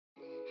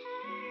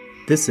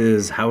This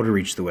is How to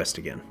Reach the West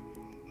Again,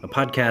 a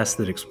podcast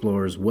that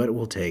explores what it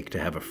will take to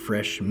have a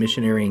fresh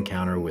missionary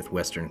encounter with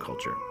Western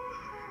culture.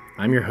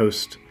 I'm your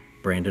host,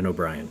 Brandon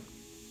O'Brien.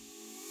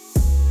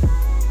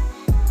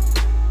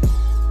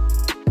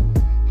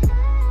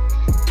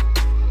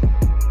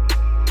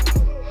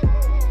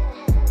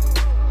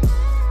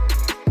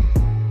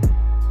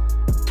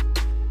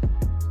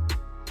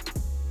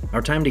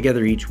 Our time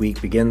together each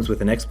week begins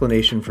with an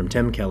explanation from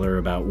Tim Keller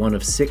about one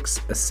of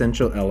 6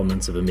 essential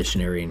elements of a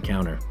missionary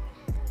encounter.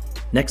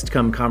 Next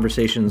come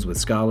conversations with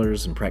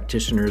scholars and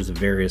practitioners of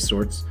various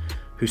sorts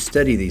who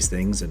study these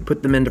things and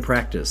put them into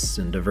practice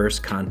in diverse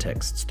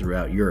contexts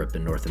throughout Europe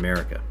and North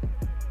America.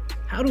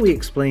 How do we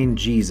explain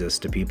Jesus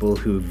to people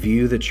who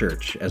view the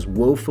church as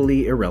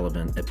woefully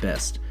irrelevant at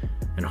best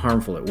and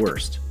harmful at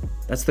worst?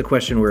 That's the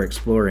question we're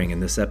exploring in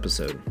this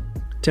episode.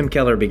 Tim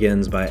Keller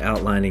begins by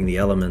outlining the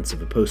elements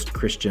of a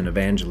post-Christian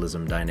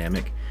evangelism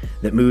dynamic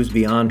that moves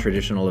beyond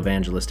traditional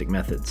evangelistic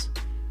methods.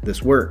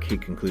 This work, he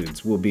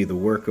concludes, will be the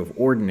work of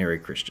ordinary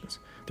Christians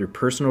through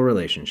personal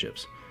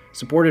relationships,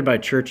 supported by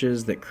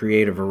churches that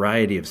create a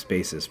variety of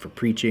spaces for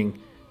preaching,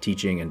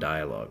 teaching, and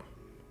dialogue.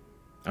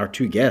 Our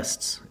 2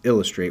 guests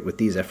illustrate what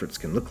these efforts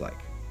can look like.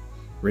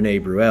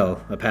 René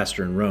Bruel, a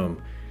pastor in Rome,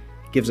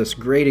 gives us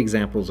great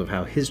examples of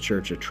how his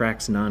church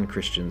attracts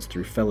non-Christians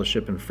through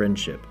fellowship and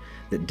friendship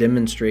that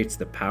demonstrates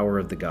the power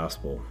of the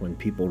gospel when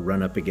people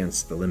run up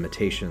against the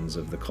limitations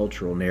of the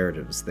cultural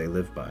narratives they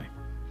live by.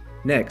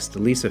 Next,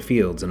 Lisa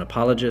Fields, an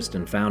apologist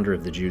and founder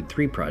of the Jude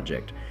 3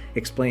 Project,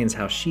 explains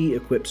how she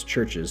equips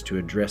churches to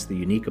address the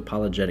unique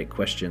apologetic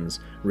questions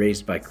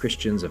raised by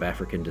Christians of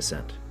African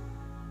descent.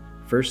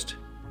 First,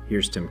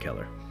 here's Tim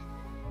Keller.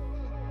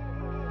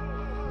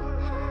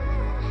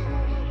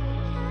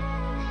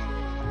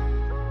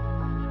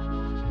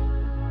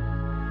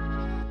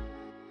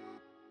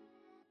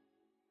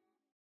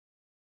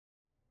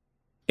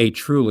 A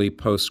truly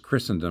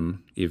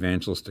post-Christendom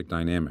evangelistic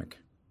dynamic.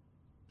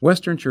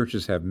 Western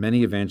churches have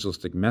many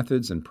evangelistic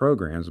methods and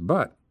programs,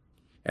 but,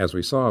 as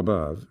we saw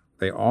above,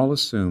 they all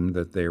assumed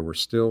that there were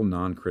still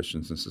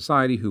non-Christians in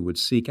society who would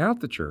seek out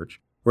the church,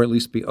 or at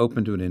least be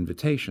open to an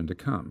invitation to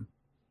come,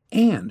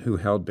 and who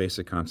held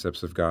basic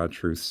concepts of God,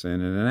 truth,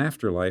 sin, and an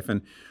afterlife,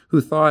 and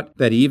who thought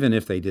that even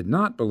if they did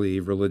not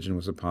believe, religion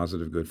was a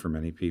positive good for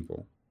many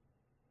people.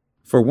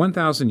 For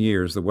 1,000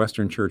 years, the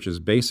Western Church's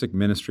basic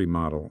ministry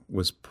model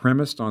was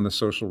premised on the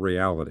social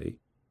reality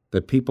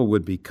that people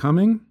would be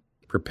coming,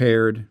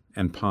 prepared,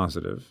 and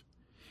positive,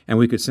 and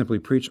we could simply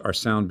preach our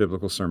sound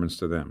biblical sermons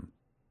to them.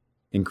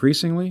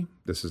 Increasingly,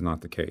 this is not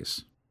the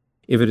case.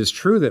 If it is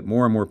true that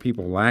more and more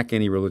people lack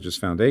any religious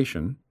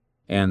foundation,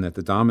 and that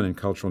the dominant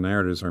cultural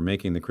narratives are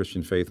making the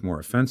Christian faith more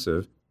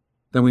offensive,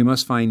 then we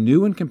must find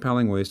new and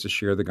compelling ways to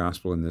share the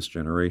gospel in this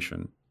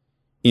generation.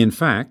 In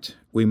fact,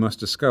 we must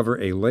discover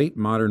a late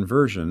modern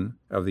version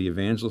of the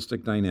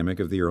evangelistic dynamic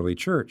of the early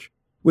church,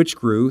 which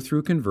grew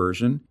through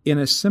conversion in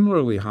a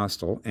similarly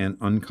hostile and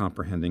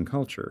uncomprehending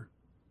culture.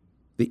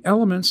 The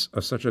elements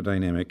of such a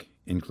dynamic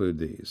include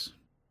these.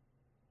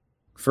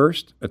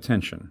 First,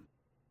 attention.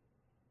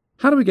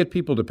 How do we get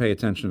people to pay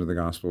attention to the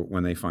gospel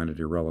when they find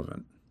it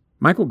irrelevant?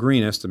 Michael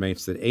Green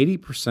estimates that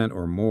 80%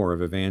 or more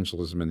of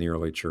evangelism in the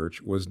early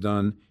church was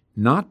done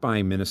not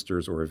by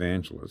ministers or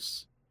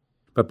evangelists,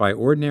 but by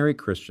ordinary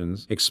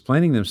Christians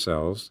explaining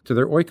themselves to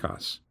their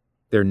oikos,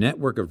 their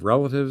network of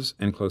relatives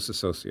and close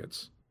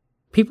associates.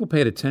 People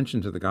paid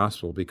attention to the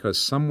gospel because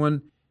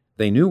someone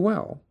they knew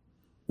well,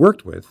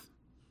 worked with,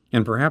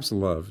 and perhaps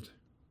loved,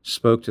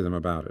 spoke to them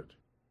about it.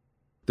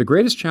 The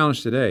greatest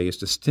challenge today is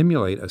to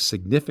stimulate a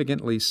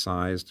significantly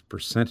sized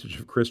percentage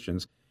of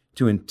Christians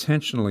to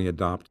intentionally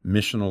adopt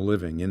missional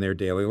living in their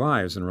daily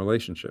lives and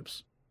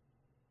relationships.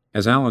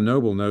 As Alan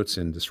Noble notes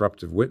in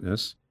Disruptive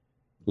Witness,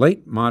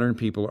 late modern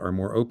people are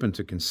more open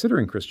to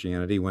considering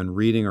Christianity when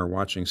reading or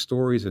watching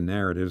stories and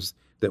narratives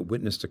that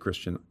witness to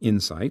Christian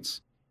insights,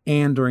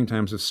 and during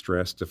times of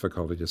stress,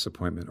 difficulty,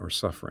 disappointment, or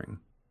suffering.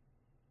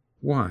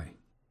 Why?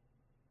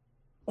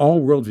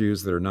 All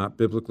worldviews that are not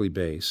biblically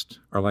based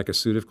are like a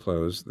suit of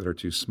clothes that are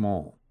too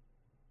small.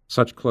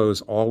 Such clothes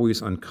always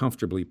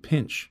uncomfortably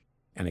pinch,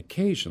 and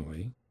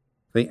occasionally,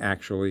 they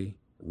actually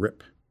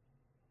rip.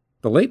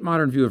 The late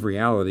modern view of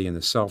reality and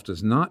the self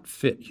does not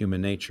fit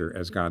human nature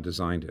as God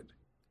designed it.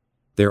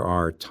 There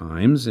are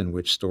times in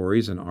which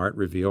stories and art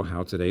reveal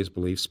how today's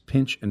beliefs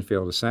pinch and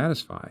fail to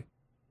satisfy.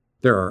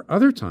 There are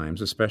other times,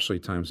 especially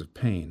times of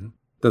pain,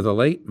 that the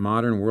late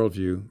modern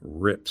worldview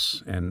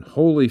rips and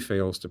wholly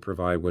fails to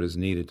provide what is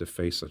needed to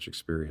face such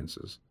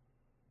experiences.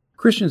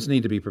 Christians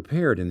need to be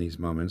prepared in these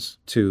moments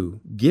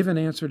to give an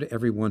answer to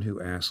everyone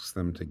who asks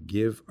them to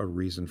give a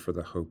reason for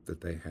the hope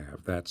that they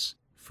have. That's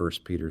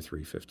 1 Peter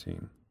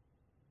 3:15.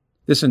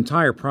 This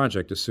entire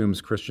project assumes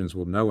Christians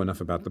will know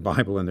enough about the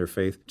Bible and their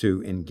faith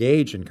to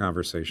engage in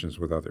conversations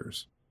with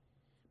others.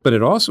 But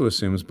it also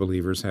assumes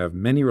believers have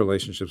many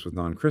relationships with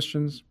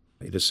non-Christians.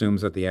 It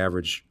assumes that the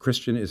average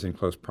Christian is in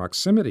close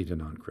proximity to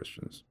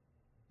non-Christians.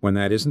 When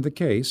that isn't the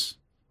case,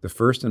 the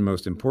first and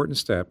most important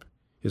step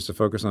is to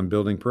focus on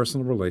building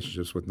personal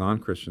relationships with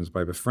non-Christians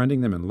by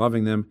befriending them and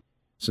loving them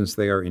since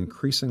they are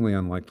increasingly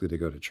unlikely to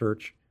go to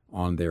church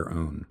on their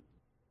own.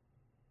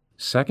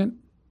 Second,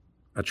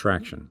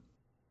 attraction.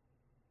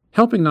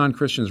 Helping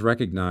non-Christians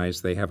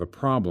recognize they have a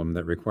problem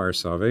that requires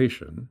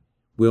salvation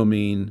will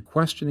mean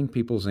questioning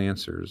people's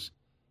answers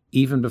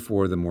even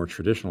before the more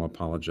traditional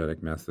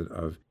apologetic method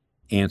of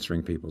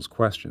answering people's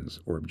questions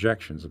or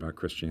objections about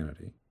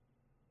Christianity.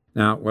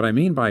 Now, what I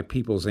mean by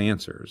people's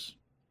answers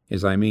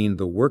is I mean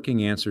the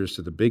working answers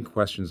to the big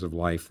questions of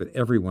life that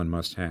everyone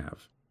must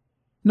have.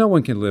 No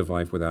one can live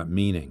life without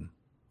meaning,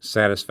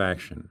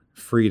 satisfaction,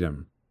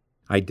 freedom,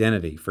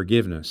 identity,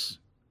 forgiveness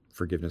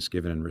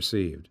given and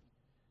received,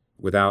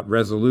 without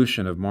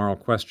resolution of moral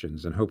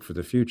questions and hope for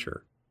the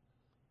future.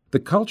 The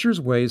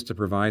culture's ways to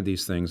provide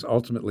these things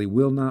ultimately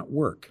will not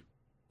work.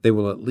 They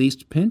will at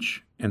least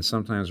pinch and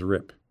sometimes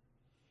rip.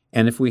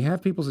 And if we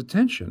have people's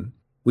attention,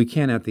 we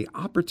can, at the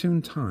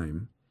opportune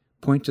time,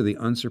 point to the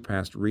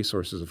unsurpassed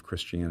resources of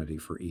Christianity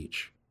for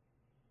each.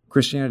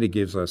 Christianity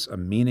gives us a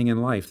meaning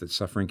in life that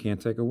suffering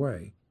can't take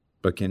away,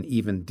 but can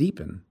even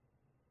deepen,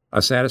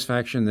 a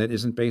satisfaction that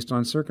isn't based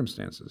on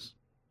circumstances,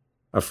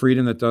 a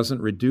freedom that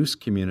doesn't reduce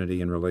community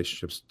and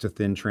relationships to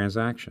thin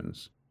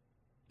transactions,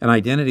 an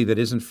identity that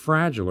isn't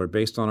fragile or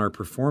based on our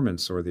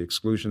performance or the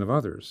exclusion of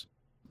others.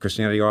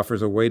 Christianity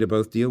offers a way to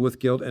both deal with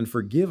guilt and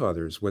forgive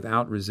others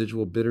without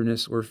residual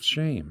bitterness or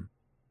shame,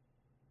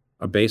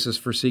 a basis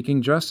for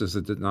seeking justice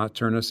that did not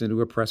turn us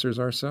into oppressors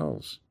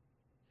ourselves,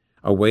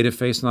 a way to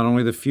face not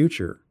only the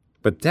future,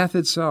 but death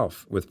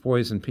itself with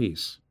poise and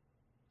peace,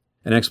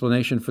 an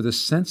explanation for the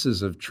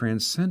senses of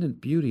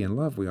transcendent beauty and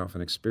love we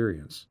often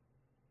experience.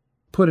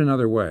 Put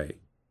another way,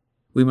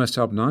 we must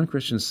help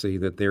non-Christians see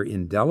that their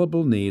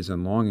indelible needs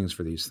and longings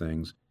for these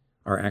things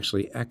are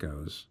actually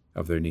echoes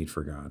of their need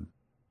for God.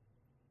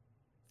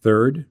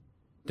 Third,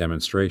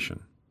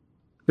 demonstration.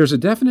 There's a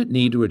definite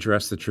need to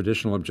address the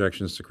traditional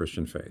objections to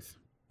Christian faith.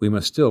 We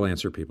must still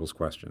answer people's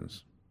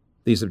questions.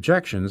 These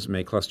objections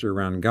may cluster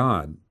around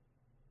God.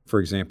 For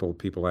example,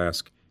 people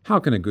ask, how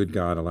can a good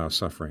God allow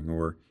suffering?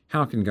 Or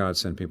how can God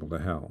send people to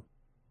hell?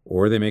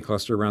 Or they may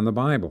cluster around the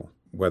Bible,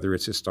 whether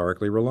it's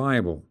historically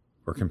reliable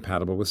or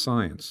compatible with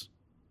science.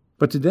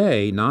 But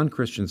today,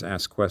 non-Christians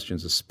ask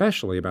questions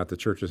especially about the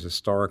Church's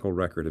historical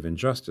record of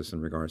injustice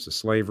in regards to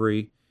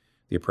slavery,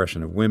 the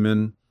oppression of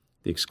women,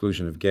 the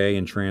exclusion of gay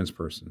and trans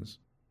persons.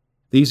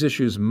 These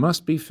issues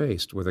must be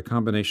faced with a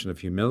combination of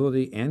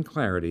humility and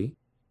clarity,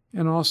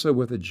 and also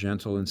with a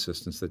gentle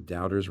insistence that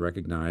doubters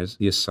recognize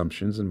the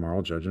assumptions and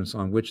moral judgments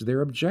on which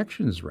their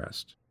objections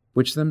rest,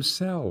 which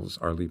themselves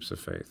are leaps of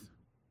faith.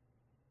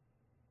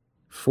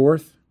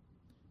 Fourth,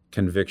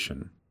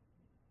 conviction.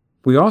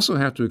 We also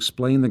have to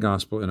explain the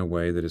gospel in a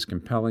way that is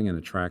compelling and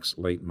attracts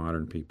late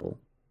modern people.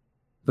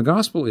 The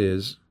gospel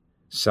is,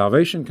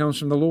 salvation comes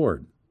from the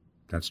Lord.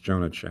 That's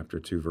Jonah chapter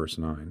 2, verse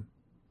 9.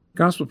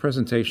 Gospel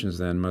presentations,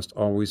 then, must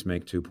always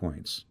make 2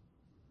 points.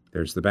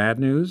 There's the bad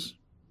news.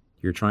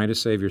 You're trying to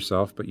save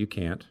yourself, but you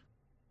can't.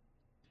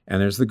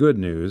 And there's the good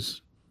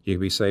news. You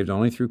can be saved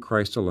only through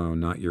Christ alone,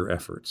 not your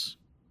efforts.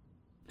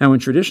 Now, in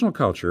traditional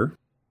culture,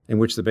 in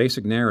which the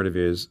basic narrative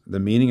is the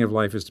meaning of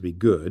life is to be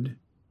good,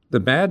 the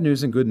bad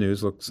news and good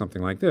news look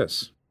something like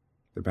this.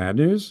 The bad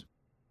news?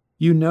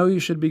 You know you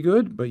should be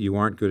good, but you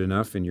aren't good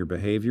enough in your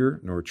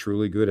behavior, nor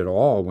truly good at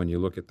all when you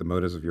look at the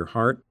motives of your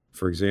heart.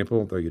 For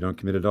example, though you don't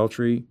commit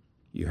adultery,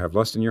 you have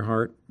lust in your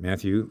heart,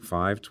 Matthew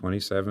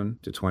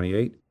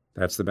 5:27-28.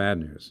 That's the bad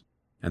news.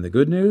 And the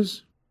good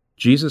news?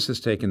 Jesus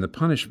has taken the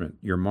punishment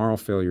your moral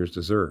failures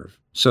deserve,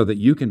 so that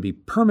you can be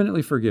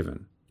permanently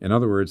forgiven. In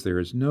other words, there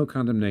is no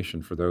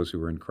condemnation for those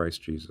who are in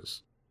Christ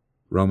Jesus.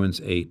 Romans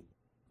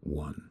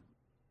 8:1.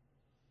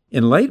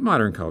 In late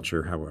modern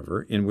culture,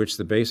 however, in which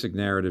the basic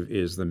narrative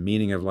is the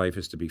meaning of life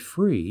is to be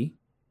free,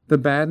 the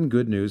bad and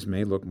good news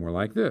may look more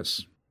like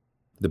this.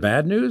 The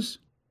bad news?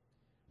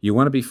 You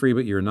want to be free,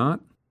 but you're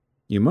not?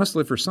 You must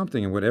live for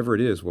something, and whatever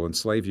it is will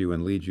enslave you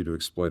and lead you to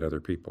exploit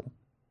other people.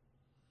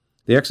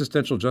 The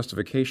existential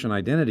justification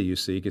identity you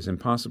seek is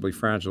impossibly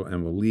fragile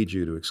and will lead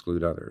you to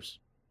exclude others.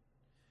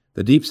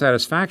 The deep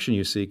satisfaction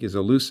you seek is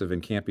elusive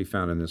and can't be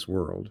found in this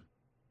world.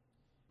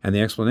 And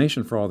the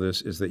explanation for all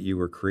this is that you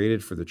were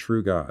created for the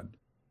true God.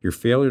 Your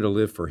failure to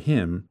live for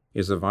Him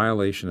is a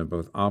violation of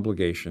both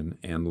obligation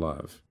and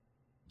love.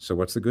 So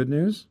what's the good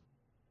news?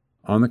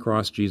 On the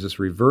cross, Jesus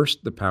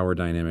reversed the power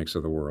dynamics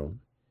of the world,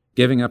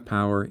 giving up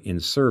power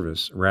in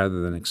service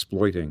rather than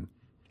exploiting,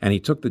 and He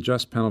took the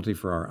just penalty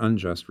for our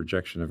unjust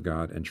rejection of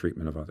God and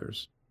treatment of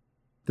others.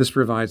 This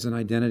provides an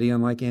identity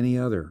unlike any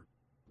other,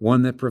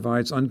 one that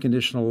provides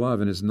unconditional love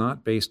and is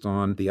not based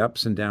on the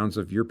ups and downs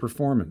of your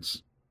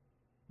performance.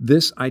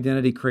 This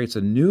identity creates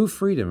a new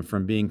freedom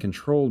from being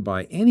controlled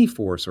by any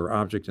force or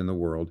object in the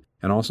world,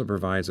 and also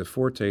provides a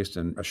foretaste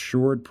and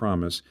assured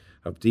promise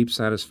of deep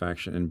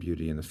satisfaction and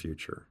beauty in the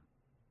future.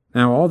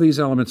 Now, all these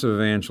elements of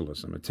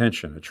evangelism,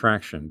 attention,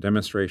 attraction,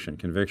 demonstration,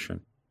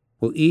 conviction,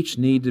 will each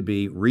need to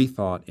be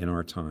rethought in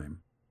our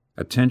time.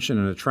 Attention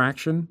and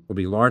attraction will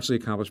be largely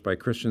accomplished by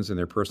Christians in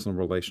their personal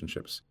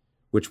relationships,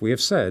 which we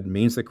have said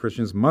means that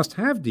Christians must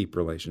have deep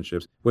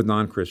relationships with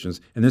non-Christians,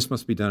 and this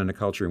must be done in a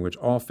culture in which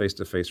all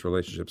face-to-face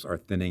relationships are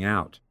thinning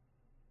out.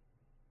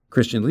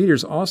 Christian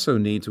leaders also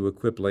need to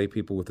equip lay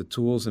people with the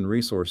tools and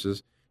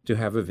resources to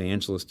have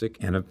evangelistic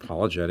and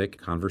apologetic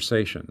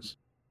conversations.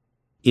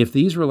 If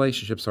these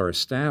relationships are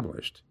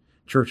established,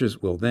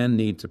 churches will then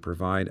need to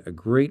provide a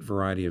great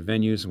variety of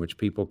venues in which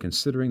people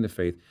considering the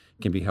faith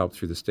can be helped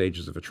through the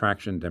stages of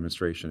attraction,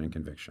 demonstration, and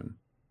conviction.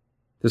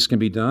 This can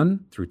be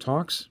done through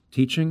talks,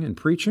 teaching, and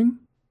preaching,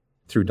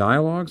 through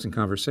dialogues and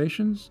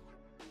conversations,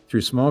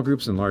 through small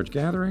groups and large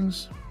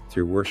gatherings,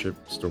 through worship,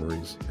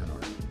 stories, and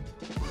art.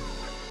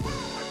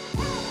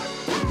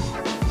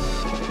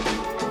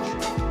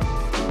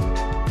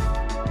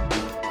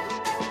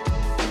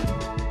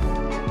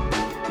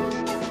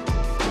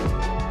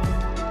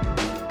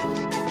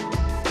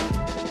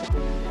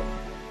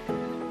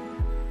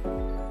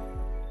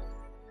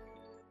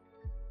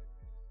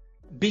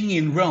 Being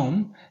in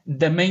Rome,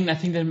 the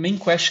main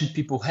question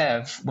people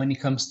have when it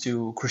comes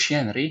to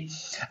Christianity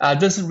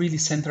doesn't really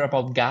center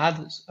about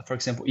God. For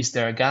example, is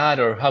there a God,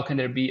 or how can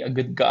there be a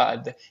good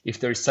God if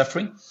there is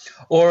suffering?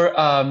 Or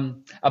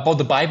about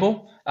the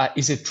Bible,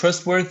 is it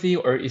trustworthy,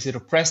 or is it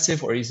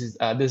oppressive, or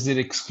does it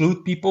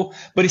exclude people?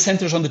 But it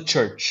centers on the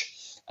church,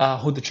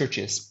 who the church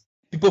is.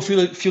 People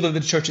feel that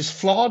the church is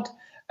flawed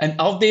and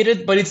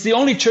outdated, but it's the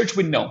only church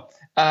we know.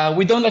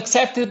 We don't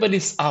accept it, but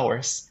it's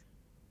ours.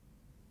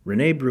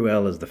 René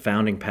Bruel is the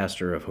founding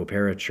pastor of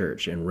Hopera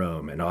Church in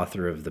Rome and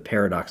author of The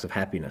Paradox of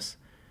Happiness.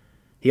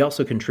 He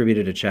also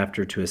contributed a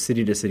chapter to a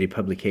city-to-city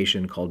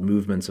publication called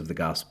Movements of the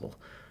Gospel,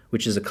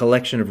 which is a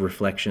collection of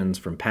reflections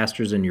from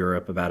pastors in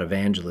Europe about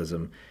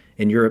evangelism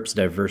in Europe's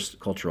diverse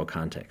cultural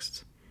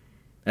contexts.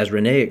 As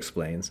René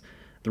explains,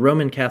 the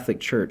Roman Catholic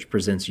Church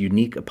presents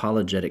unique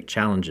apologetic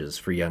challenges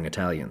for young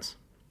Italians.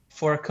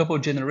 For a couple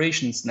of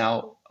generations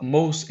now,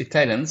 most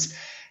Italians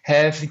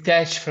have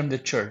detached from the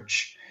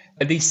church.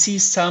 They see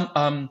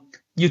some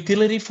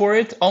utility for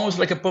it, almost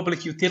like a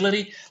public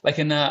utility. Like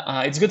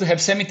it's good to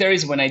have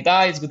cemeteries when I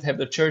die. It's good to have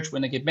the church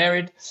when I get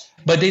married.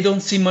 But they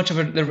don't see much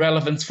of the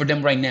relevance for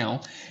them right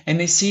now.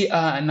 And they see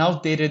an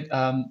outdated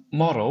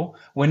model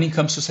when it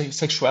comes to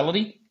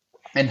sexuality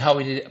and how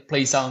it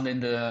plays out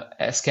in the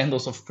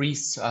scandals of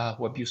priests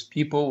who abuse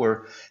people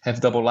or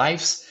have double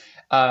lives.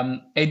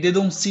 And they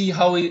don't see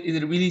how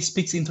it really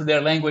speaks into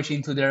their language,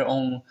 into their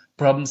own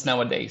problems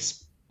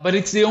nowadays. But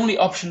it's the only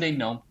option they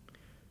know.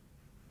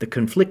 The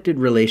conflicted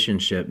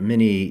relationship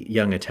many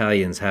young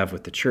Italians have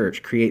with the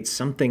church creates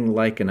something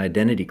like an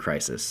identity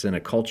crisis in a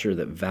culture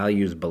that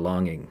values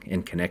belonging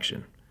and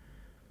connection.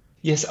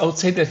 Yes, I would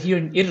say that here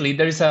in Italy,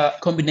 there is a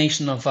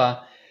combination of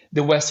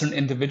the Western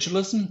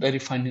individualism that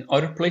you find in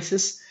other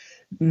places,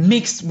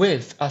 mixed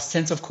with a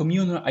sense of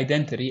communal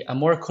identity, a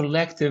more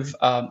collective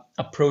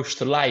approach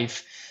to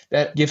life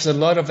that gives a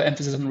lot of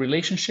emphasis on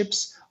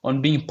relationships,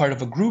 on being part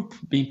of a group,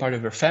 being part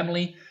of your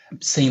family,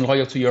 staying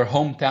loyal to your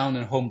hometown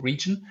and home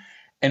region.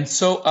 And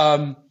so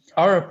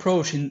our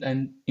approach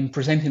in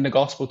presenting the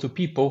gospel to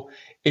people,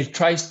 it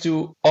tries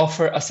to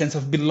offer a sense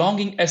of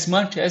belonging as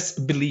much as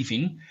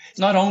believing. It's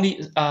not only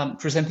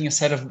presenting a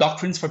set of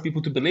doctrines for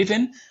people to believe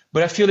in,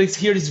 but I feel it's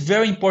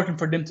very important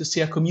for them to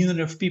see a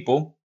community of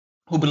people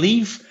who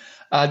believe.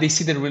 They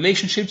see the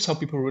relationships, how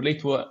people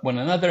relate to one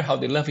another, how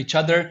they love each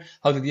other,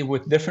 how they deal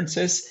with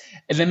differences.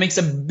 And that makes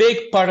a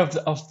big part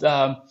of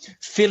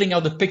filling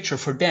out the picture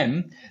for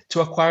them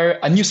to acquire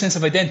a new sense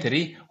of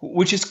identity,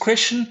 which is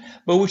Christian,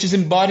 but which is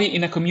embodied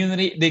in a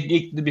community they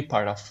get to be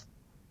part of.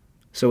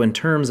 So in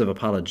terms of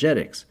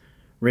apologetics,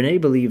 René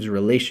believes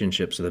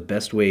relationships are the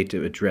best way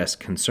to address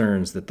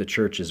concerns that the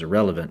church is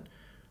irrelevant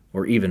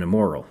or even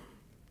immoral.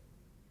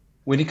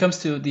 When it comes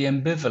to the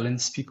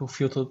ambivalence people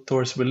feel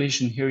towards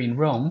religion here in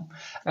Rome,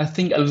 I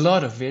think a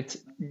lot of it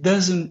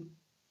doesn't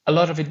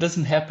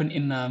happen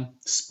in a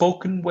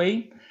spoken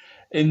way,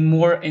 and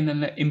more in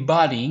an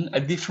embodying a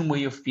different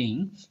way of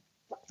being.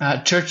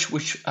 Church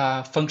which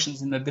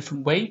functions in a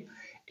different way,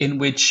 in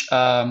which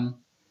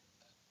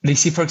they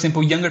see, for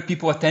example, younger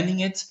people attending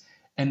it.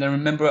 And I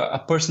remember a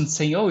person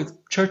saying,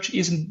 church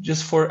isn't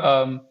just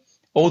for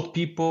old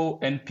people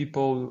and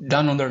people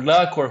down on their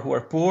luck, or who are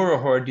poor or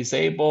who are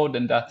disabled.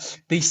 And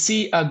they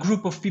see a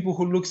group of people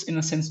who looks, in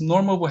a sense,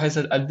 normal, who has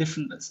a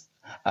different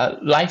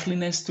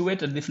liveliness to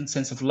it, a different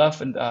sense of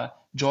love and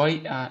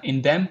joy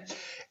in them.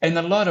 And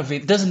a lot of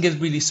it doesn't get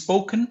really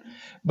spoken,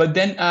 but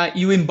then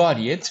you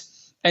embody it.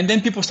 And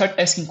then people start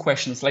asking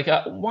questions like,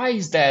 why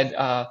is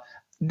that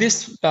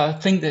this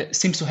thing that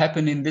seems to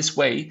happen in this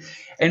way?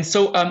 And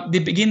so they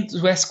begin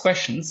to ask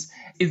questions.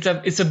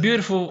 It's a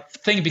beautiful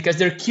thing because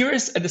they're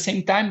curious at the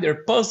same time.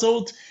 They're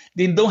puzzled.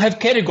 They don't have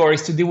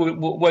categories to deal with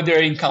what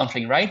they're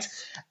encountering, right?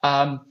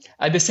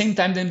 At the same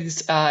time, then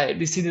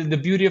they see the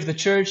beauty of the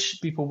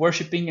church, people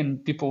worshiping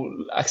and people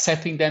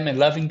accepting them and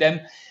loving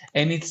them.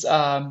 And it's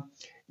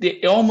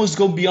they almost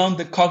go beyond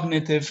the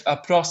cognitive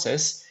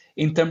process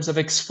in terms of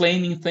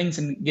explaining things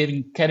and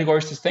giving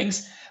categories to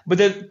things. But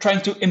they're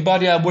trying to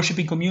embody a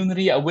worshiping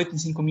community, a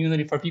witnessing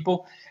community for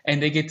people.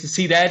 And they get to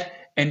see that.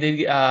 And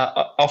they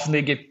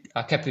often get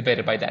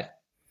captivated by that.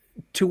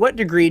 To what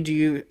degree do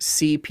you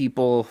see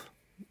people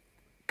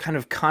kind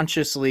of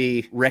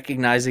consciously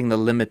recognizing the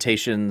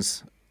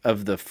limitations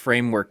of the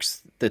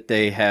frameworks that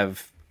they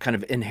have kind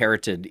of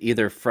inherited,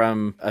 either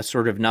from a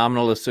sort of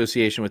nominal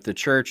association with the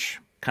church,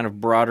 kind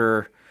of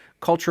broader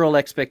cultural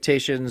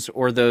expectations,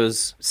 or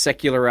those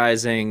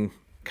secularizing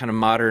kind of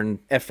modern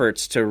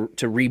efforts to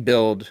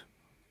rebuild?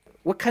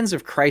 What kinds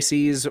of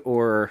crises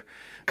or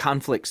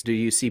conflicts do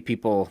you see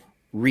people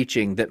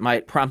reaching that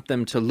might prompt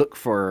them to look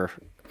for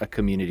a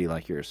community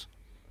like yours?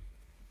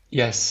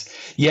 Yes,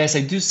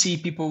 I do see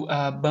people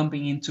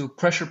bumping into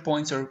pressure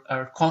points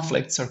or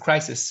conflicts or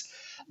crises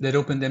that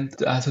open them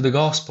to the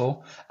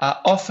gospel.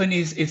 Often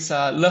it's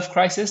a love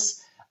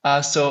crisis,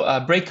 so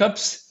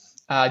breakups,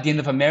 the end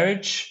of a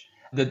marriage,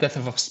 the death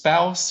of a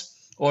spouse,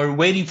 or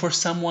waiting for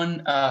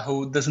someone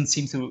who doesn't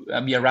seem to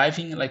be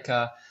arriving, like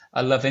a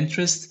love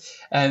interest.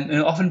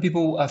 And often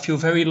people feel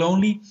very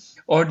lonely,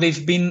 or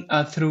they've been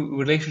through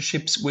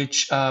relationships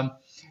which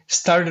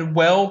started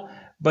well,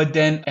 but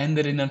then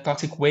ended in a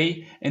toxic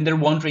way. And they're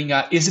wondering,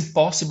 is it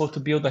possible to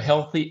build a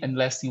healthy and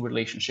lasting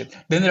relationship?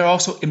 Then there are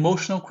also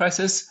emotional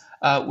crises,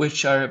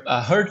 which are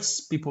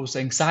hurts, people's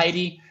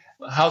anxiety,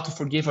 how to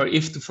forgive or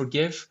if to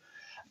forgive.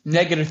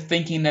 Negative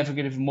thinking,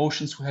 negative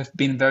emotions have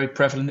been very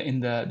prevalent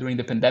during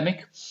the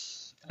pandemic.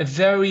 A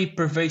very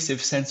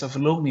pervasive sense of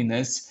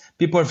loneliness.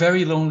 People are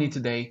very lonely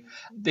today.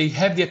 They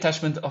have the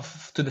attachment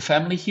to the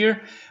family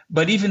here,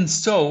 but even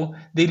so,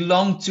 they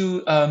long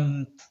to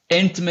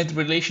intimate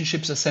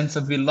relationships, a sense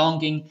of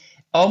belonging,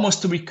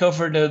 almost to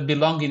recover the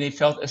belonging they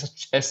felt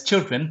as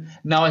children,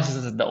 now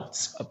as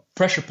adults. A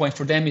pressure point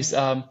for them is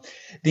the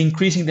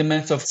increasing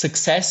demands of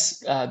success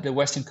the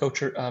Western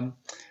culture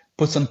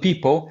puts on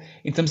people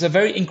in terms of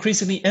very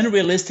increasingly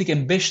unrealistic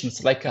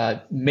ambitions, like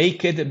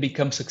make it and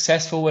become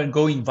successful and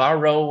going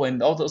viral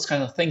and all those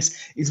kind of things.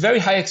 It's very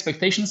high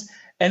expectations.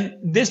 And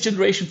this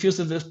generation feels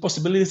that the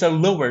possibilities are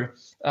lower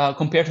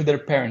compared to their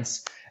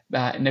parents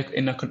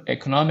in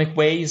economic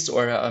ways,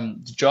 or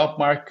the job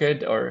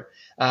market, or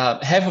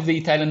half of the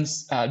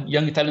Italians,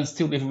 young Italians,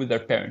 still live with their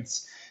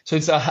parents. So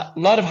it's a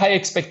lot of high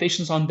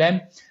expectations on them,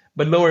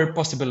 but lower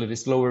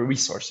possibilities, lower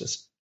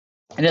resources.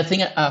 And I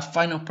think a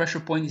final pressure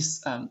point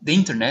is the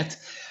internet,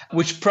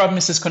 which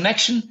promises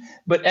connection,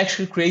 but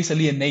actually creates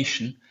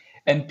alienation.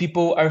 And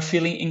people are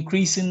feeling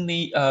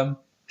increasingly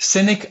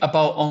cynic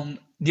about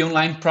the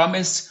online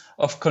promise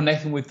of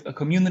connecting with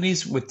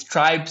communities, with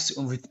tribes,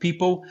 with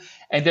people,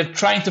 and they're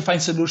trying to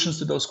find solutions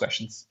to those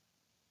questions.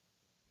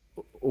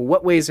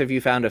 What ways have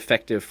you found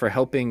effective for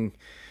helping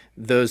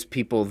those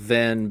people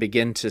then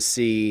begin to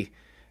see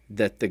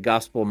that the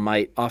gospel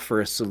might offer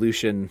a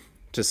solution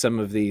to some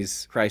of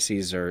these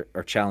crises or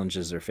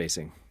challenges they're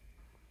facing?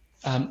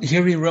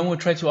 Here in Rome, we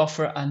try to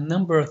offer a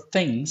number of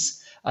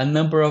things, a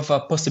number of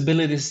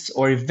possibilities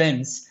or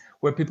events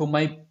where people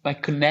might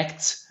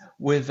connect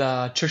with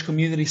church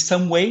community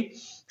some way.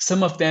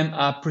 Some of them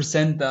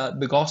present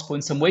the gospel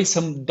in some way,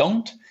 some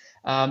don't.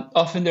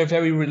 Often they're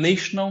very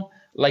relational,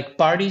 like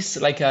parties,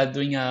 like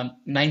doing a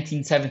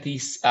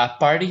 1970s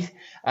party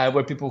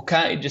where people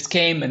just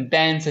came and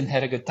danced and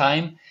had a good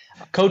time.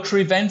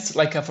 Cultural events,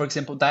 like, for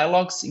example,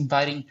 dialogues,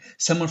 inviting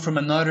someone from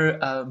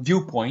another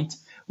viewpoint.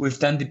 We've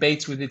done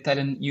debates with the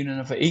Italian Union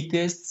of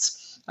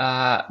Atheists,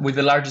 with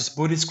the largest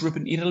Buddhist group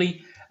in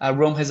Italy.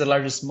 Rome has the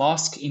largest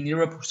mosque in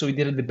Europe, so we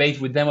did a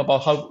debate with them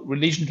about how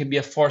religion can be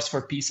a force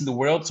for peace in the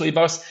world. So it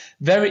was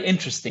very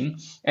interesting.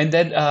 And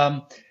then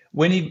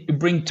when you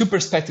bring two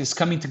perspectives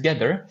coming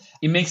together,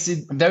 it makes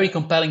it very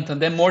compelling to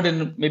them, more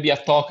than maybe a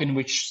talk in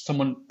which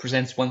someone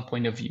presents one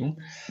point of view.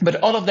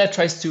 But all of that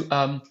tries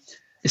to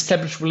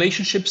establish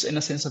relationships in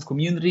a sense of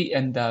community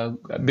and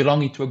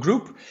belonging to a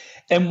group.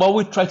 And what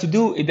we try to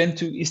do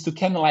is to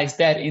canalize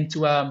that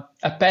into a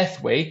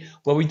pathway.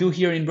 What we do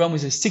here in Rome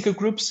is a Seeker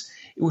Groups,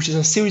 which is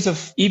a series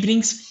of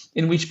evenings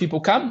in which people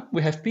come,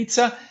 we have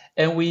pizza,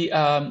 and we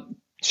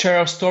share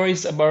our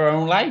stories about our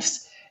own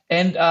lives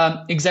and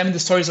examine the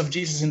stories of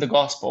Jesus in the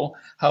gospel,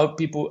 how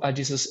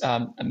Jesus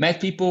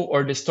met people,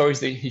 or the stories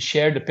that he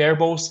shared, the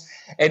parables.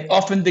 And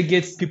often they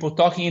get people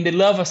talking, and they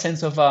love a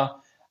sense of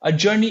a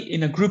journey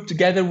in a group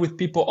together with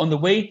people on the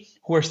way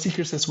who are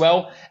seekers as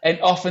well. And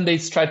often they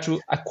try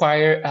to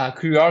acquire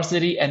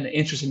curiosity and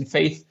interest in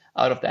faith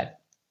out of that.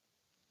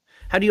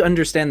 How do you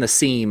understand the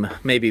seam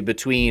maybe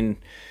between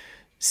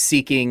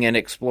seeking and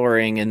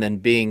exploring and then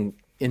being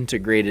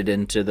integrated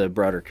into the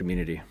broader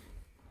community?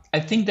 I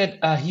think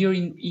that here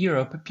in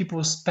Europe,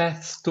 people's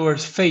paths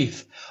towards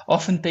faith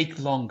often take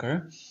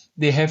longer.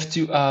 They have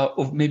to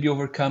maybe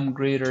overcome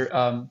greater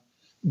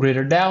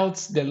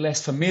doubts. They're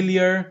less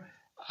familiar.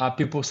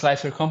 People's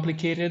lives are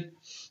complicated.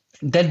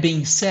 That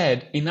being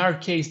said, in our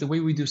case, the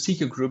way we do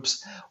Seeker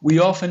Groups, we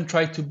often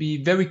try to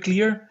be very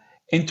clear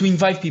and to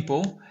invite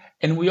people.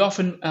 And we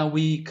often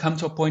we come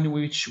to a point in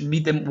which we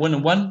meet them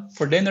one-on-one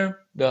for dinner,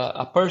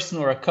 a person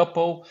or a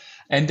couple,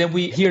 and then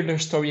we hear their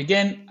story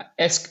again,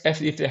 ask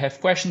if they have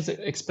questions,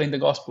 explain the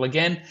gospel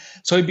again.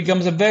 So it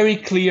becomes a very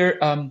clear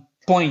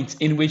point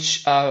in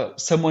which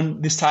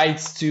someone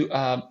decides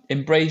to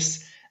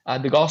embrace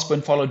the gospel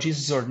and follow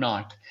Jesus or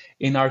not.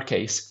 in our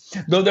case.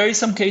 Though there is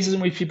some cases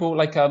in which people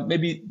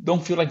maybe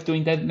don't feel like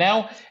doing that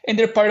now, and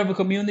they're part of a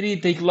community,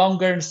 take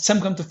longer, some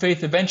come to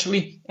faith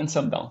eventually, and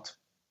some don't.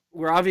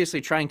 We're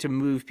obviously trying to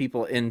move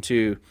people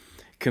into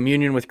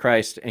communion with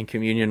Christ and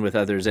communion with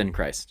others in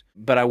Christ.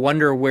 But I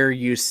wonder where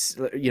you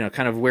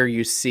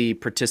see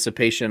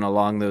participation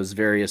along those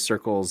various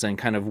circles, and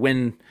kind of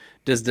when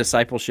does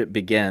discipleship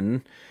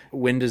begin?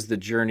 When does the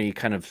journey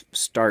kind of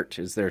start?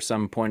 Is there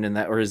some point in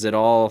that, or is it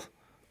all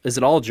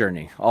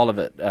journey, all of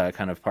it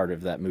kind of part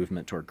of that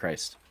movement toward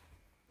Christ?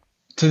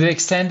 To the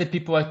extent that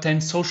people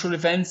attend social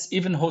events,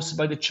 even hosted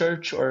by the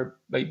church or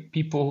by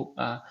people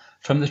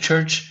from the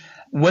church,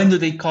 when do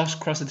they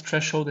cross the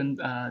threshold and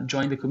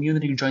join the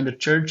community, join the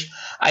church?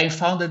 I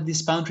found that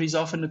this boundary is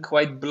often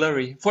quite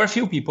blurry for a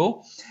few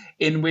people,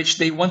 in which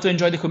they want to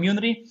enjoy the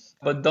community,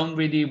 but don't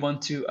really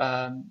want to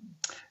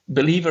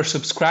believe or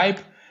subscribe.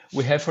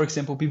 We have, for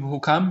example, people who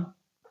come,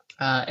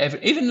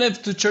 even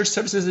if to church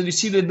services that you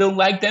see they don't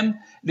like them,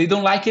 they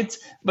don't like it,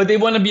 but they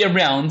want to be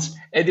around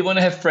and they want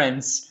to have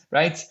friends,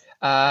 right?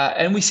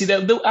 And we see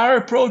that our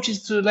approach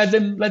is to let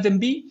them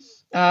be.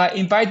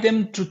 Invite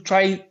them to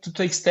try to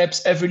take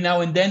steps every now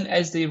and then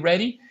as they're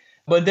ready,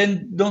 but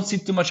then don't see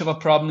too much of a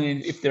problem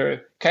if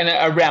they're kind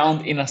of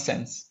around in a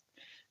sense.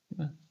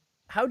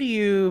 How do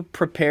you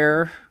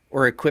prepare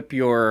or equip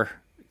your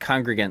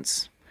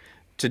congregants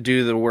to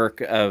do the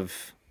work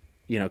of,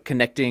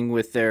 connecting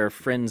with their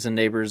friends and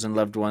neighbors and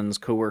loved ones,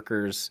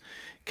 coworkers,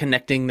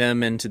 connecting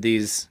them into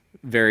these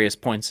various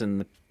points in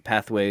the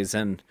pathways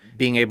and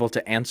being able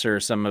to answer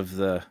some of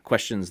the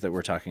questions that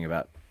we're talking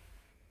about?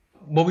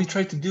 What we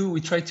try to do, we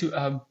try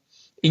to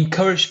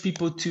encourage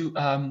people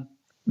to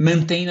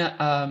maintain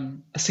a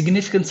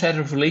significant set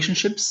of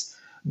relationships,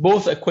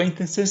 both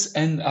acquaintances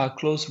and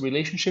close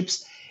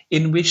relationships,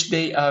 in which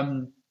they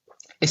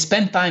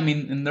spend time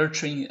in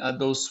nurturing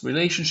those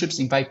relationships,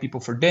 invite people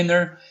for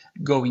dinner,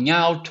 going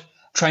out,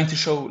 trying to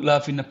show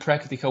love in a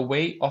practical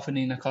way, often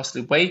in a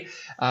costly way,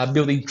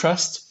 building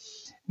trust.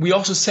 We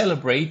also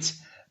celebrate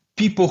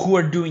people who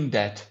are doing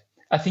that.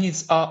 I think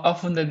it's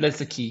often that's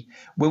the key.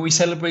 When we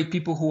celebrate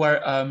people who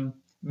are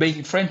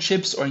making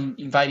friendships or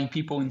inviting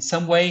people in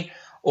some way,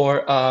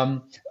 or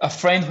a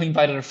friend who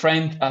invited a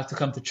friend to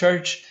come to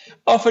church,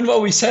 often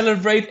what we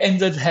celebrate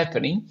ends up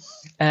happening.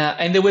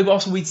 And then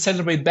we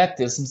celebrate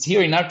baptisms.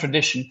 Here in our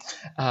tradition,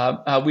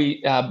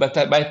 we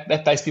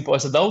baptize people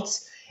as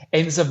adults.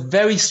 And it's a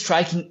very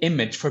striking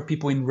image for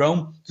people in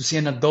Rome to see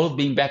an adult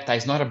being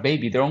baptized, not a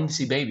baby. They only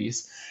see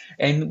babies.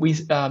 And we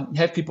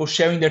have people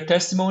sharing their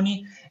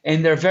testimony,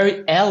 and they're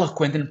very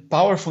eloquent and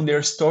powerful in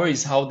their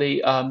stories, how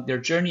they their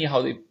journey,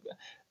 how they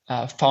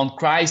found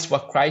Christ,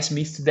 what Christ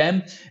means to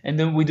them. And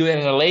then we do it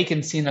at a lake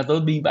and see an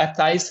adult being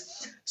baptized.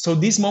 So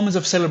these moments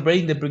of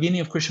celebrating the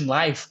beginning of Christian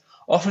life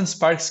often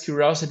sparks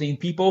curiosity in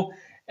people.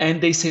 And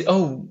they say,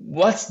 oh,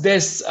 what's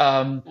this?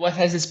 What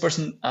has this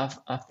person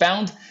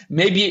found?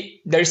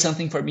 Maybe there's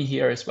something for me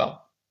here as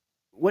well.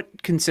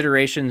 What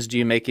considerations do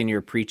you make in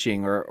your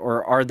preaching,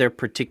 or are there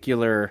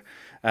particular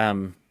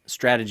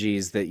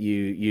strategies that you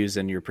use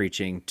in your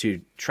preaching to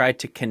try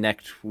to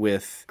connect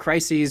with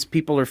crises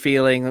people are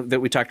feeling that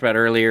we talked about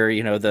earlier,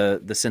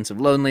 the sense of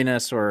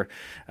loneliness or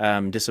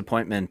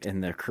disappointment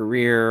in their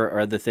career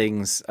or the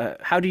things?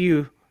 How do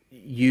you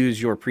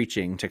use your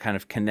preaching to kind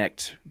of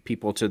connect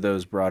people to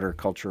those broader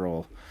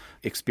cultural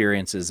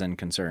experiences and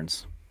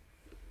concerns?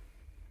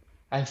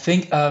 I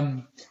think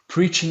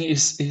preaching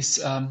is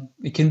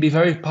it can be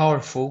very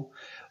powerful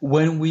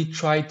when we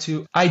try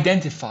to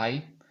identify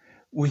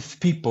with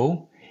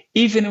people,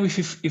 even if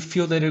you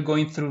feel that they're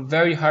going through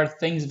very hard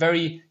things,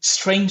 very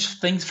strange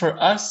things for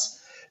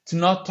us, to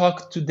not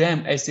talk to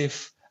them as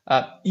if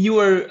you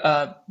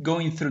are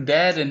going through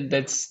that and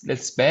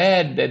that's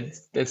bad,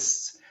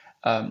 that's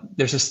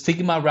there's a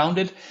stigma around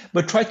it,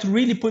 but try to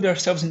really put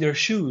ourselves in their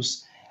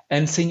shoes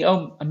and saying,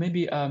 oh,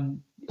 maybe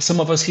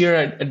some of us here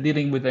are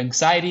dealing with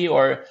anxiety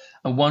or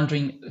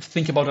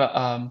think about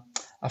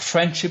a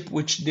friendship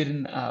which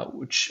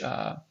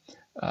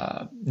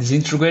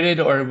disintegrated,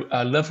 or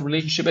a love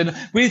relationship, and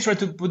really try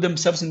to put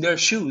themselves in their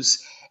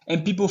shoes.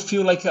 And people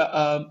feel like,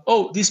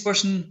 oh, this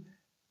person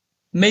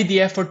made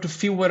the effort to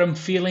feel what I'm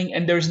feeling,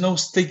 and there's no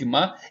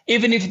stigma,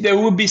 even if there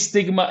would be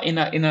stigma in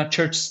a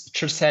church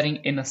setting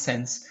in a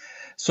sense.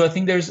 So I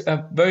think there's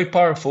a very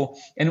powerful,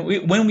 and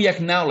when we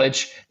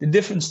acknowledge the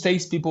different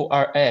states people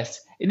are at,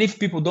 and if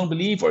people don't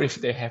believe, or if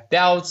they have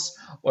doubts,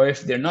 or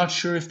if they're not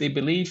sure if they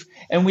believe,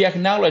 and we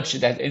acknowledge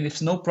that, and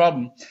it's no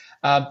problem,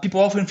 people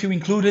often feel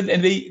included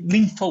and they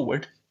lean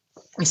forward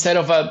instead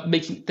of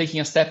taking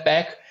a step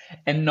back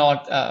and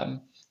not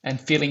and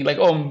feeling like,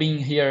 oh, I'm being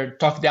here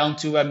talked down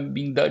to, I'm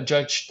being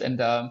judged,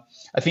 and I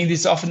think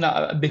this is often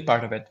a big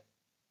part of it.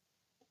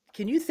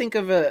 Can you think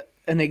of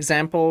an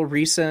example,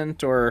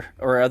 recent or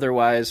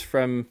otherwise,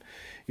 from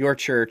your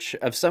church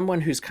of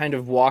someone who's kind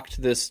of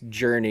walked this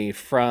journey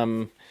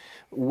from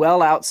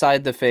well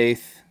outside the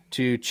faith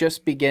to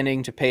just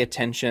beginning to pay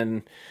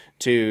attention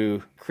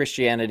to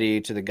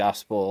Christianity, to the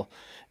gospel,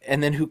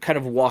 and then who kind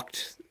of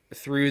walked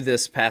through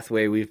this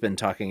pathway we've been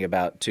talking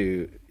about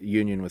to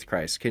union with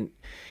Christ. Can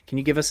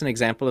you give us an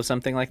example of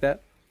something like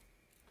that?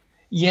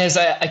 Yes,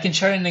 I can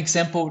share an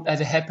example that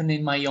happened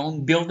in my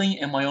own building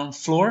and my own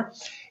floor.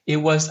 It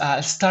was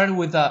started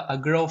with a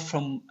girl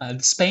from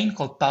Spain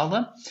called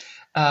Paula.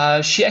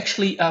 She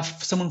actually,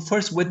 someone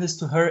first witnessed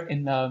to her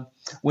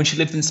when she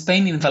lived in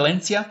Spain, in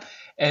Valencia,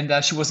 and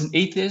she was an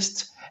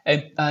atheist.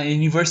 At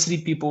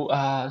university,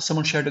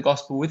 someone shared the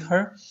gospel with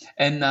her,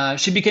 and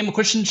she became a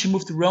Christian. She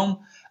moved to Rome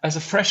as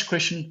a fresh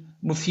Christian,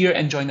 moved here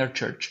and joined our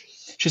church.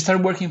 She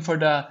started working for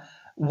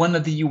one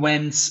of the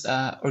UN's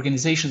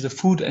organizations, the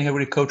Food and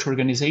Agriculture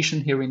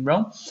Organization here in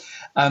Rome.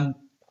 And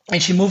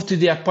she moved to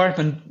the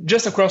apartment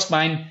just across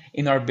mine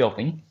in our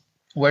building,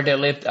 where there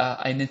lived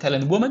an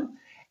Italian woman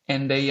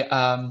and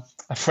a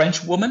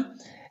French woman.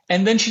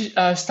 And then she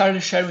started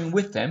sharing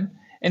with them.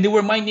 And they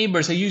were my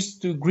neighbors. I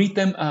used to greet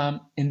them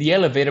in the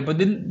elevator, but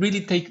didn't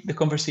really take the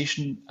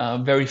conversation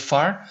very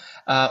far.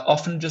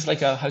 Often just like,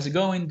 how's it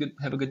going? Good,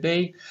 have a good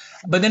day.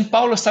 But then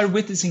Paolo started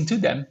witnessing to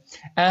them.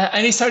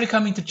 And they started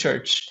coming to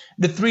church,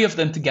 the three of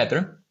them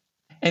together.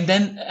 And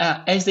then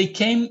as they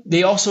came,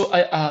 they also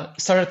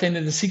started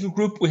attending the secret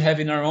group we have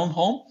in our own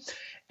home.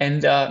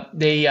 And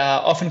they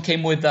often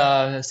came with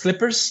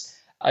slippers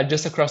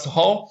just across the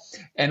hall.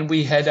 And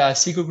we had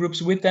secret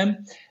groups with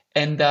them.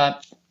 And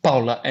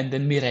Paula, and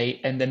then Mireille,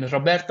 and then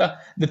Roberta,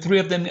 the three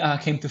of them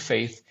came to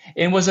faith.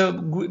 And it was a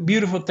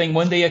beautiful thing.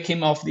 One day I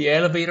came off the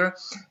elevator,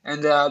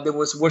 and there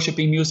was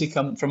worshiping music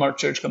from our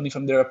church coming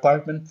from their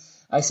apartment.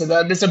 I said,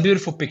 "This is a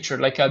beautiful picture.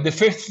 Like the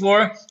fifth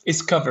floor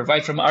is covered,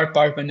 right, from our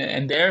apartment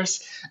and theirs.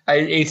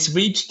 It's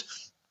reached."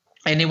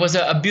 And it was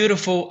a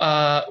beautiful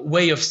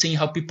way of seeing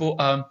how people,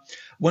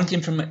 one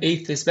came from an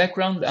atheist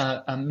background.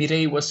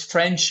 Mireille was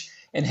French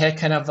and had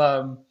kind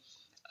of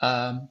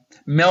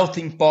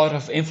melting pot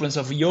of influence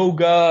of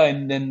yoga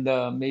and then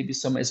maybe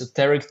some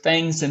esoteric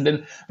things, and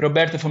then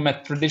Roberta from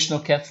a traditional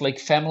Catholic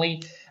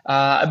family,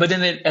 but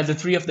then the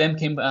three of them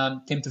came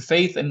to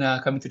faith and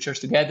coming to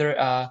church together.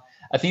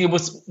 I think it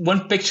was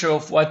one picture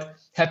of what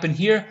happened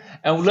here,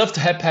 and would love to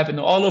have happen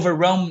all over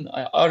Rome,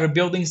 other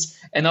buildings,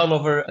 and all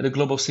over the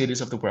global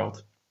cities of the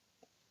world.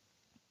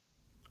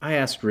 I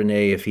asked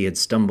Rene if he had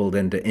stumbled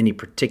into any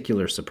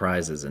particular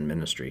surprises in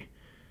ministry.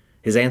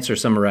 His answer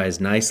summarized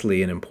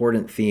nicely an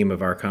important theme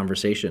of our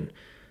conversation: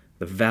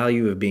 the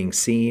value of being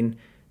seen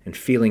and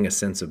feeling a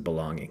sense of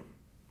belonging.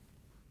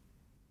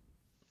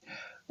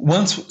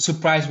 One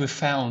surprise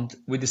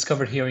we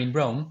discovered here in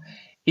Rome,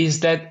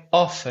 is that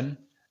often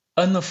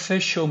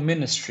unofficial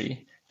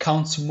ministry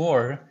counts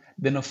more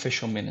than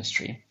official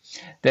ministry.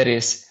 That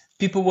is,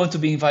 people want to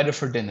be invited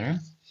for dinner.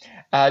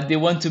 They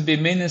want to be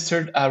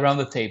ministered around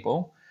the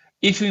table.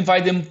 If you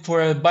invite them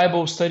for a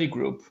Bible study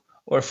group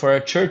or for a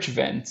church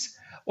event,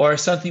 or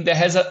something that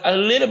has a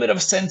little bit of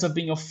sense of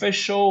being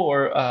official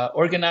or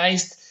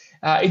organized,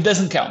 it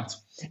doesn't count.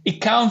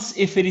 It counts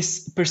if it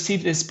is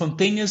perceived as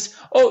spontaneous.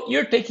 Oh,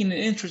 you're taking an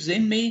interest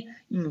in me,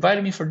 you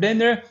invited me for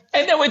dinner,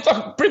 and then we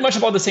talk pretty much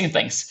about the same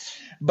things.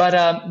 But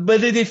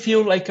they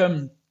feel like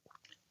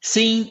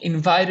seen,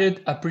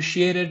 invited,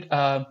 appreciated,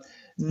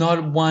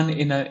 not one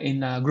in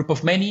a group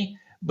of many,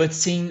 but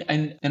seen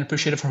and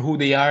appreciated for who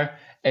they are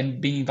and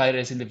being invited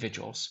as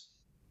individuals.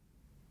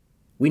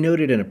 We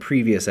noted in a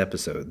previous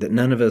episode that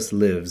none of us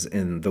lives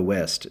in the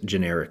West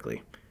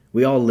generically.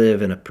 We all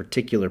live in a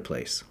particular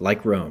place,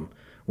 like Rome,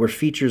 where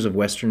features of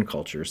Western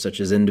culture, such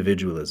as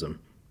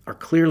individualism, are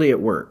clearly at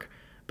work,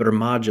 but are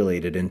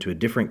modulated into a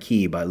different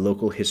key by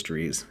local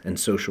histories and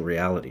social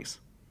realities.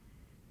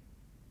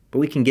 But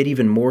we can get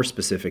even more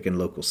specific and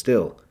local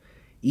still.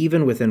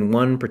 Even within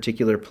one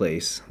particular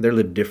place, there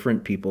live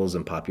different peoples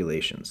and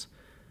populations.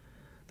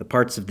 The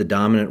parts of the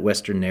dominant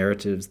Western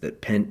narratives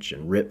that pinch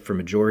and rip for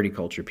majority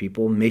culture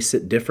people may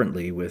sit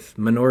differently with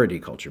minority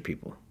culture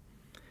people.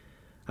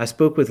 I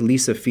spoke with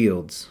Lisa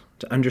Fields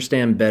to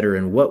understand better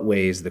in what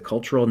ways the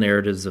cultural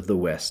narratives of the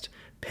West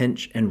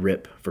pinch and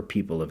rip for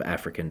people of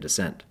African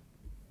descent.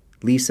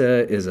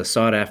 Lisa is a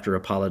sought-after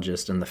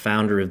apologist and the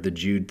founder of the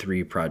Jude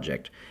 3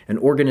 Project, an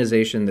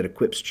organization that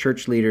equips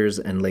church leaders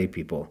and lay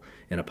people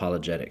in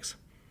apologetics.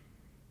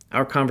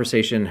 Our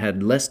conversation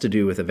had less to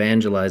do with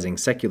evangelizing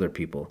secular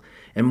people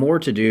and more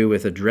to do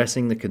with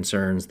addressing the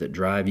concerns that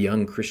drive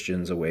young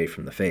Christians away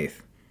from the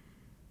faith.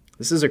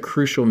 This is a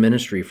crucial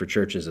ministry for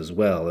churches as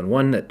well, and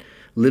one that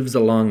lives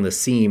along the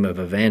seam of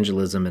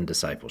evangelism and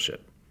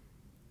discipleship.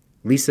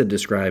 Lisa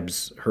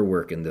describes her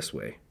work in this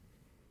way.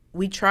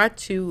 We try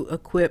to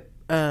equip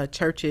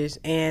churches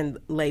and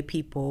lay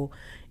people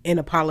in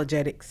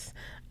apologetics.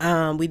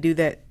 We do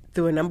that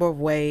through a number of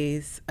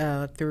ways,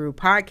 through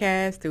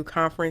podcasts, through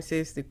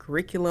conferences, through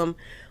curriculum,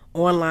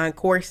 online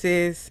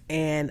courses,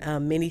 and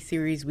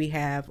mini-series we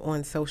have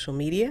on social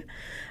media,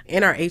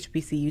 and our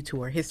HBCU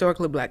tour,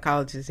 Historically Black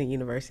Colleges and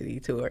University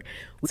tour.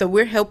 So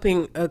we're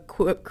helping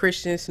equip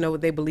Christians to know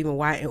what they believe and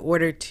why in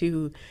order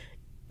to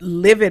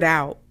live it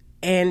out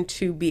and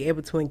to be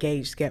able to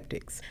engage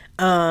skeptics.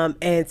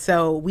 And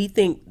so we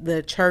think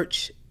the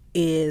church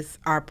is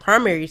our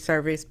primary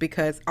service,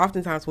 because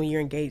oftentimes when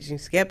you're engaging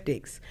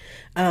skeptics,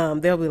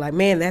 they'll be like,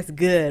 man, that's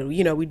good.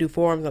 You know, we do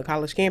forums on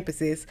college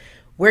campuses.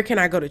 Where can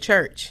I go to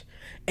church?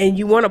 And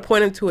you want to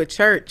point them to a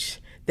church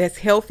that's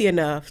healthy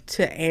enough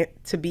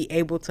to be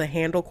able to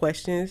handle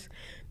questions,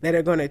 that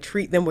are going to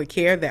treat them with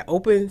care, that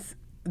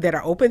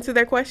are open to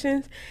their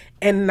questions.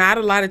 And not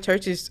a lot of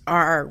churches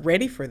are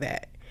ready for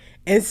that.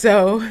 And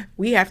so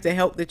we have to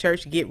help the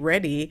church get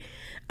ready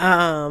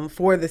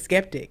for the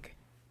skeptic.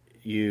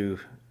 You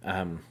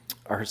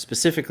are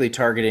specifically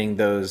targeting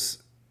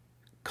those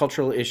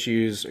cultural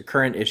issues,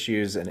 current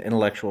issues, and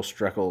intellectual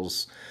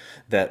struggles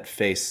that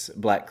face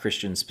Black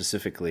Christians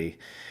specifically.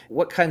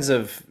 What kinds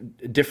of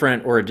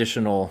different or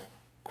additional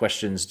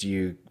questions do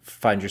you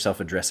find yourself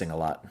addressing a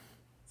lot?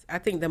 I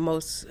think the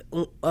most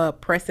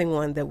pressing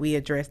one that we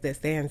address that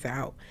stands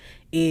out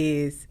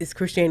is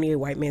Christianity a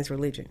white man's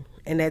religion?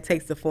 And that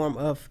takes the form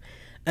of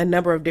a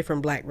number of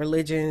different Black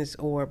religions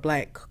or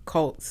Black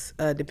cults,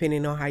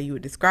 depending on how you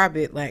would describe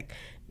it, like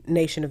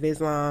Nation of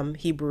Islam,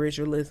 Hebrew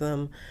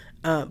Israelism,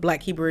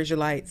 Black Hebrew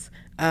Israelites,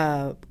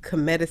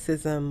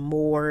 Comedicism,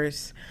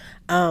 Moors,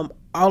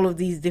 all of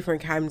these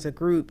different kinds of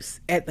groups.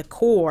 At the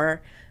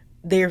core,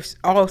 they're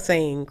all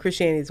saying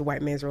Christianity is a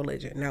white man's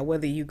religion. Now,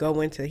 whether you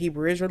go into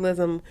Hebrew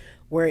Israelism,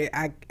 where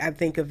I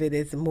think of it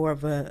as more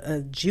of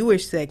a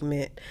Jewish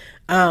segment,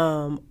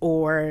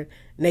 or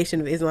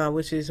Nation of Islam,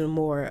 which is a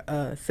more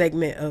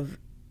segment of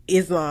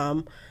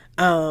Islam,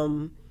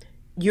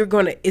 you're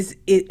gonna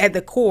at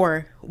the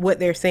core, what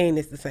they're saying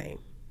is the same.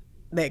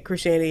 That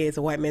Christianity is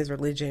a white man's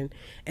religion,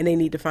 and they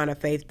need to find a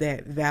faith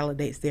that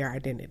validates their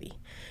identity.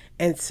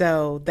 And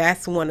so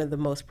that's one of the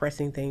most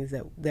pressing things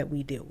that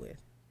we deal with.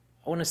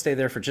 I want to stay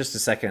there for just a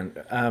second,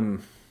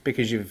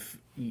 because you've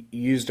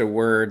used a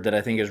word that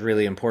I think is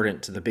really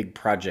important to the big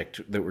project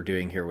that we're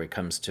doing here when it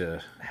comes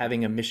to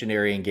having a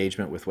missionary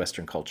engagement with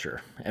Western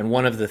culture. And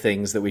one of the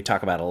things that we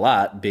talk about a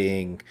lot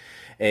being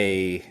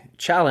a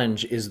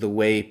challenge is the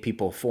way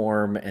people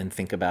form and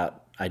think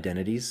about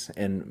identities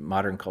in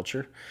modern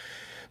culture.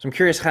 So I'm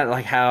curious kind of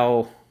like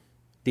how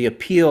the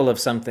appeal of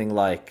something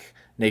like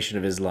Nation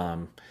of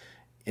Islam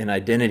in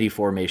identity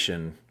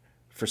formation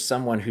for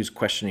someone who's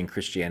questioning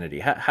Christianity,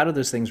 how do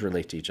those things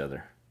relate to each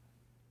other?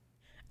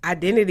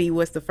 Identity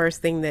was the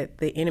first thing that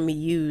the enemy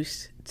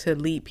used to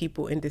lead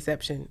people in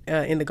deception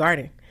in the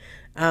garden.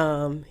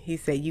 He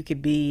said you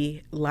could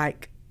be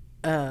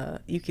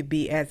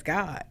as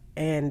God.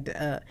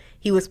 And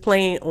he was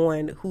playing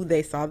on who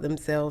they saw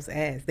themselves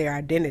as, their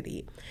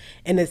identity.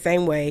 In the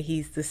same way,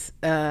 he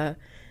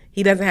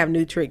doesn't have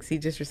new tricks. He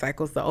just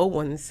recycles the old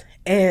ones.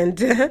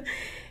 And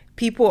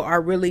people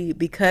are really,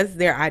 because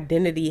their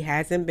identity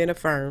hasn't been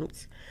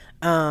affirmed,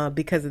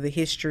 because of the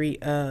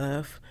history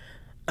of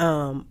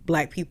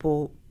Black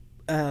people,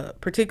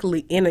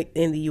 particularly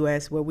in the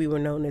U.S., where we were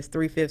known as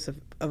 3/5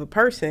 of a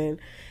person,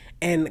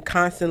 and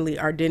constantly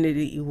our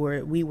identity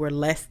we were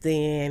less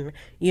than,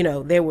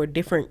 there were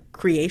different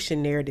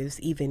creation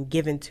narratives even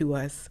given to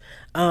us.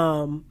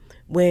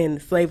 When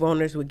slave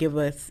owners would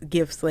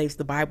give slaves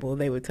the Bible,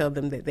 they would tell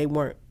them that they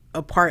weren't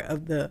a part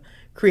of the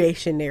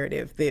creation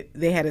narrative, that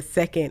they had a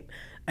second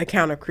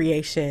account of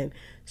creation.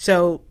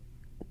 So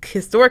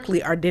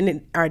historically, our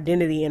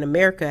identity in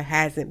America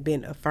hasn't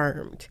been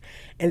affirmed.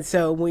 And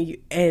so when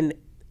you, and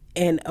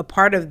a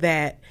part of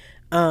that,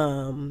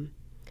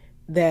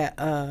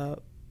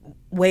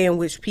 way in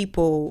which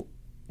people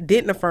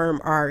didn't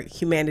affirm our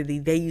humanity,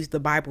 they used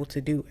the Bible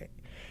to do it.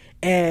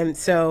 And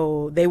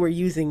so they were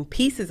using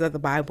pieces of the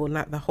Bible,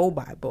 not the whole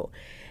Bible,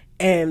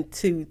 and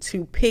to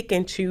pick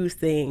and choose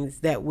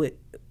things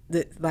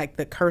like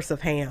the curse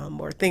of Ham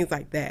or things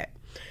like that.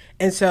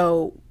 And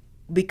so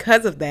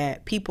because of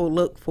that, people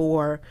look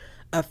for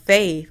a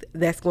faith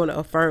that's going to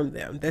affirm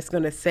them, that's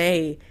going to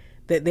say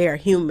that they are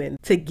human,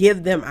 to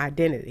give them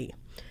identity.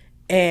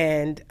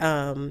 And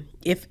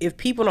if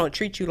people don't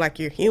treat you like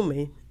you're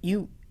human,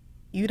 you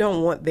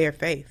don't want their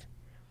faith.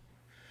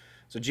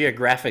 So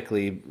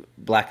geographically,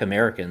 Black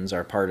Americans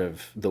are part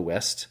of the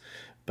West,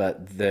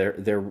 but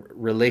their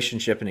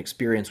relationship and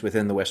experience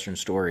within the Western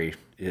story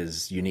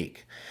is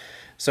unique.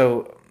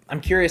 So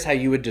I'm curious how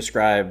you would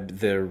describe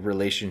the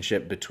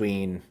relationship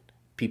between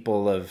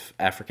people of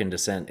African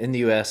descent in the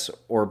U.S.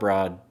 or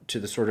abroad to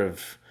the sort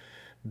of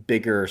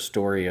bigger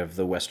story of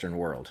the Western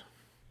world.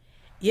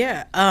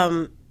 Yeah,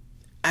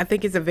 I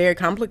think it's a very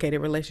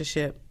complicated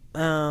relationship.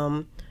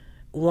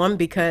 One,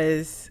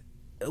 because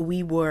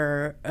we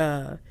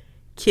were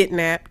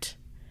kidnapped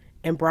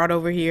and brought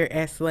over here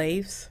as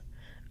slaves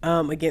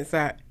against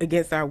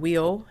our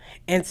will,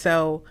 and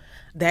so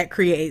that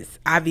creates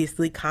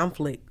obviously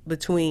conflict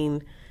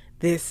between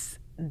this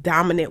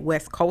dominant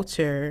West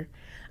culture,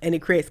 and it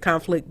creates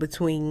conflict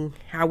between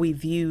how we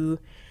view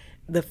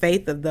the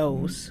faith of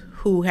those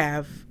who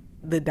have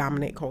the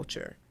dominant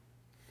culture.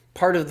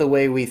 Part of the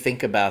way we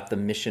think about the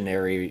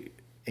missionary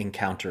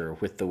encounter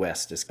with the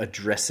West is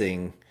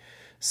addressing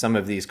some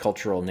of these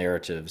cultural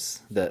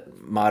narratives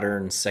that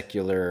modern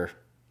secular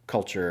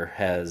culture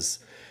has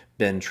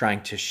been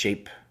trying to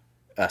shape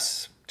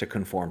us to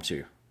conform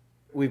to.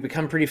 We've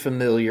become pretty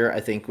familiar, I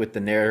think, with the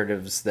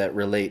narratives that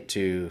relate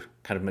to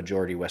kind of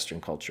majority Western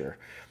culture.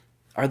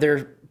 Are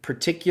there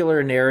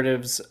particular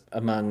narratives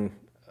among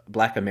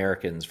Black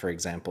Americans, for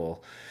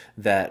example,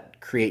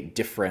 that create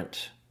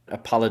different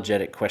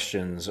apologetic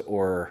questions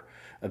or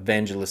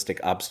evangelistic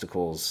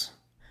obstacles?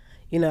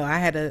 You know, I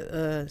had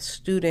a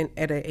student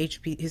at a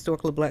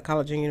historically Black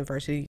college and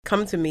university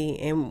come to me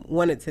and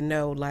wanted to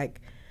know,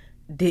 like,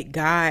 did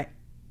God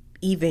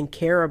even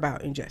care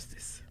about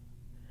injustice?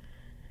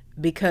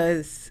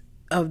 Because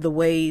of the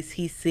ways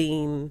he's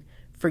seen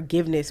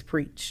forgiveness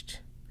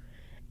preached.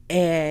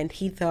 And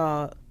he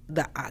thought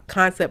the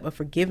concept of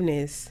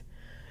forgiveness,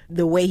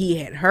 the way he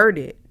had heard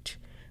it,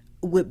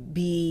 would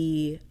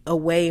be a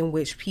way in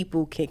which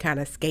people can kind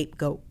of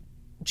scapegoat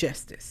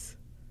justice.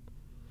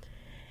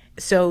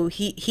 So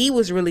he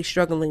was really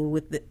struggling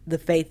with the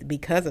faith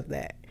because of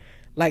that.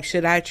 Like,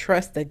 should I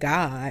trust a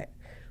God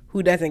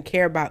who doesn't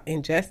care about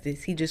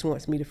injustice? He just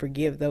wants me to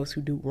forgive those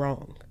who do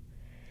wrong.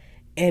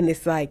 And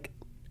it's like,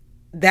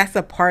 that's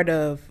a part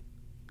of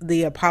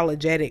the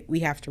apologetic we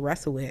have to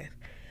wrestle with.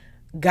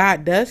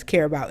 God does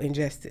care about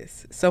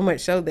injustice, so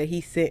much so that he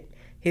sent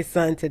his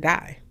son to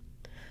die.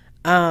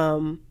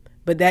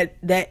 But that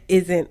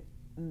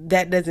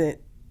doesn't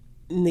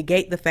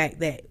negate the fact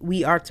that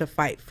we are to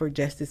fight for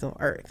justice on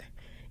earth.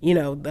 You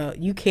know,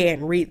 you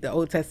can't read the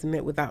Old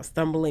Testament without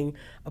stumbling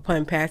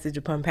upon passage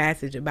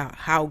about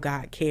how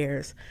God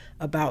cares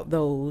about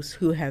those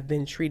who have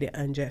been treated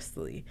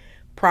unjustly.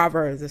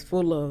 Proverbs is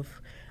full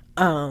of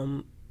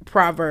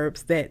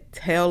proverbs that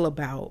tell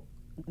about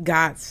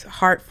God's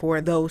heart for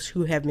those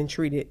who have been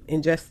treated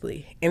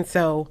unjustly. And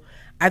so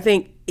I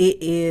think it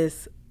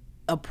is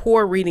a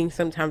poor reading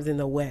sometimes in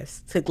the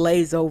West to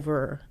glaze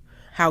over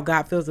how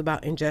God feels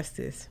about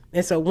injustice.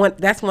 And so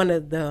that's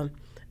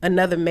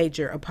another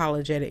major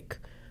apologetic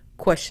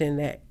question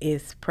that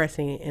is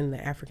pressing in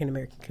the African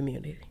American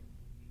community.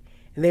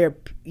 And there are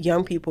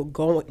young people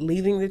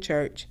leaving the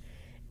church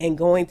and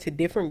going to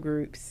different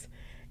groups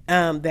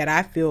that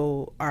I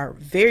feel are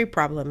very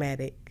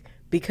problematic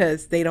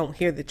because they don't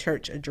hear the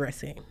church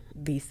addressing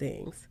these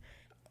things.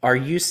 Are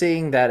you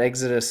seeing that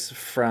exodus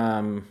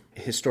from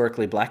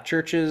historically Black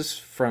churches,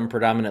 from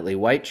predominantly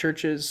white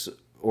churches,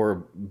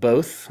 or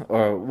both?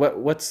 Or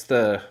what's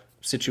the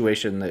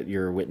situation that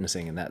you're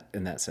witnessing in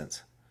that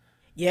sense?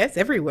 Yes,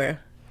 everywhere.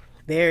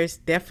 There's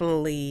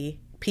definitely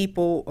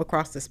people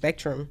across the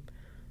spectrum,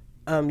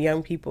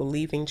 young people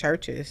leaving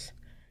churches.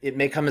 It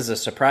may come as a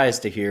surprise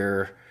to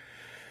hear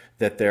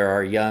that there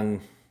are young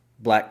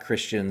Black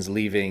Christians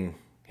leaving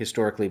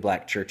historically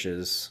Black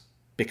churches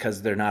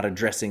because they're not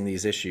addressing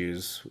these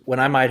issues,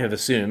 when I might have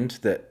assumed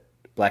that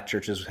Black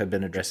churches have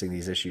been addressing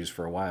these issues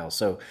for a while.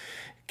 So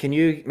can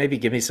you maybe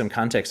give me some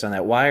context on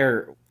that? Why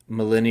are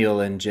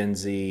millennial and Gen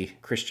Z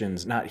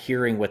Christians not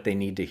hearing what they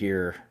need to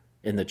hear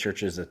in the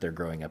churches that they're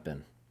growing up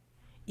in?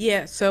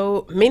 Yeah,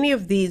 so many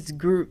of these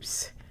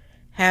groups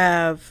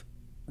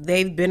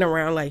they've been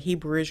around, like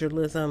Hebrew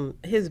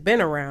Israelism has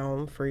been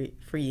around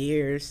for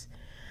years.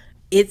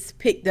 It's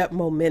picked up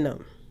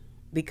momentum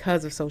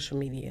because of social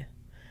media.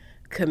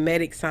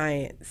 Kemetic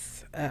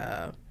science,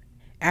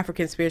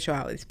 African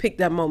spirituality, it's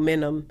picked up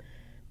momentum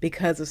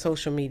because of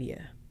social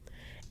media.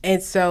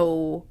 And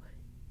so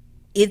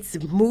it's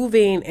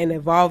moving and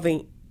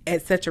evolving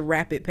at such a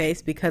rapid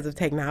pace because of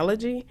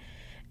technology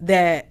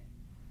that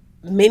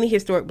many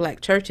historic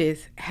Black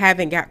churches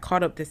haven't got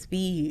caught up to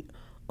speed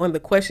on the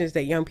questions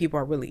that young people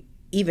are really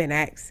even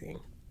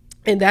asking.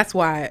 And that's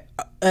why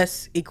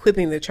us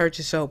equipping the church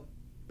is so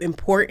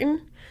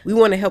important. We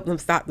want to help them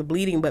stop the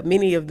bleeding, but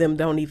many of them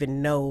don't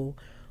even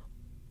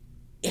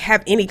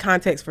have any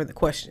context for the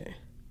question.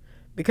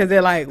 Because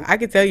they're like, I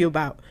could tell you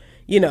about,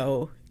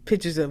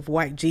 pictures of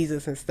white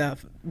Jesus and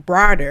stuff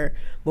broader,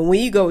 but when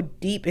you go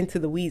deep into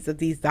the weeds of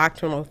these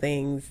doctrinal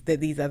things that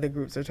these other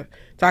groups are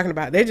talking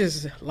about, they're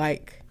just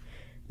like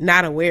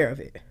not aware of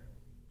it.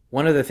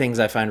 One of the things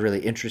I find really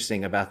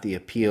interesting about the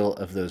appeal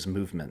of those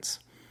movements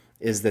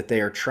is that they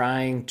are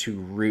trying to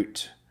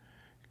root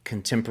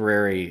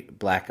contemporary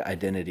Black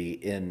identity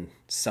in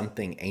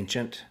something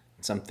ancient,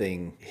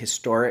 something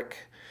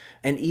historic,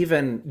 and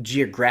even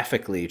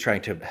geographically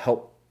trying to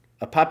help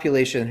a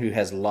population who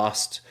has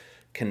lost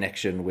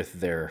connection with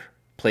their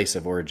place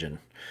of origin.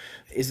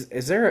 Is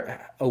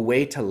there a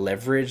way to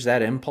leverage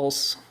that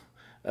impulse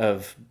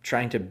of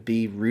trying to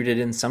be rooted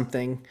in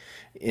something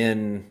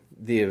in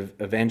the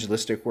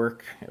evangelistic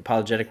work,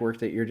 apologetic work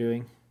that you're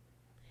doing?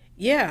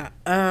 Yeah.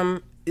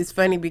 It's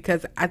funny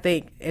because I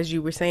think, as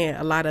you were saying,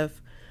 a lot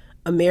of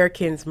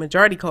Americans,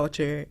 majority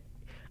culture,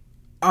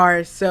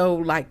 are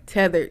so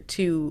tethered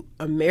to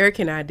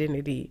American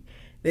identity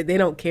that they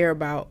don't care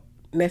about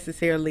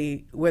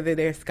necessarily whether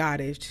they're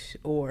Scottish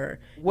or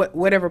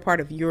whatever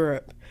part of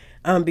Europe,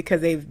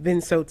 because they've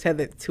been so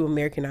tethered to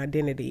American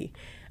identity.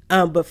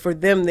 But for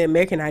them, the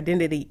American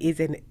identity is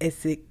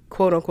a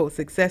quote unquote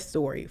success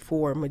story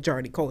for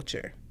majority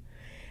culture.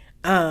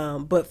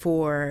 But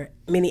for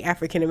many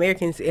African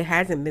Americans, it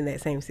hasn't been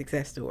that same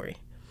success story.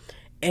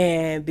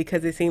 And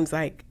because it seems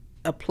like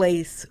a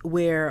place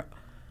where,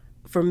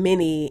 for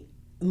many,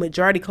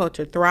 majority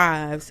culture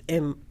thrives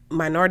and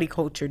minority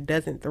culture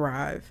doesn't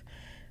thrive.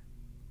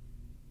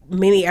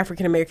 Many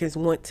African Americans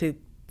want to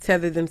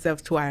tether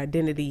themselves to our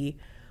identity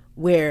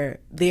where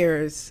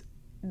there's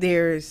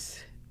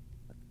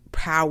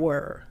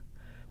power,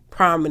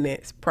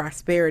 prominence,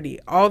 prosperity,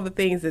 all the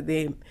things that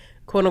the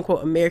quote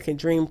unquote American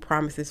dream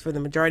promises for the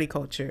majority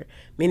culture.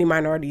 Many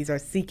minorities are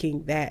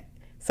seeking that,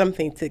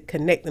 something to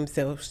connect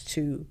themselves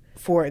to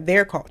for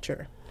their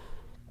culture.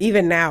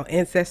 Even now,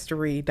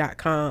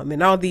 Ancestry.com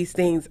and all these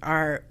things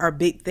are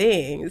big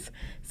things.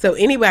 So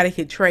anybody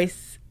could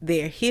trace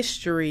their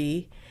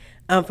history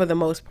for the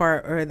most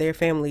part, or their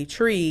family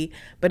tree,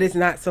 but it's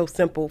not so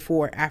simple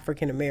for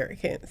African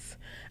Americans.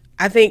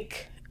 I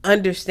think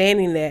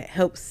understanding that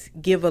helps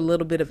give a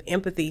little bit of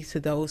empathy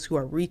to those who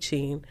are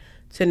reaching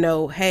to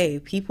know, hey,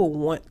 people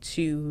want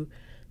to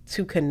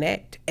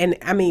connect. And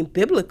I mean,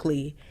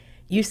 biblically,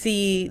 you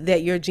see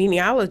that your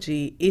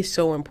genealogy is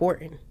so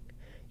important.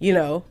 You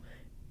know,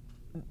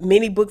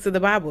 many books of the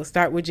Bible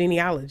start with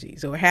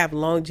genealogies or have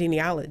long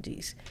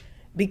genealogies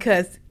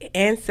because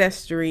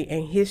ancestry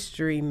and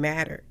history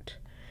mattered.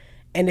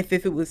 And if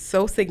it was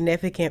so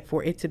significant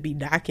for it to be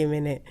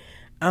documented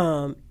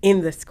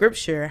in the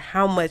scripture,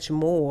 how much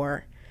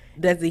more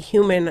does the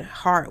human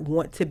heart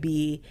want to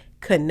be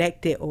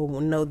connected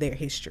or know their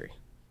history?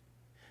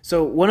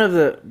 So one of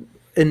the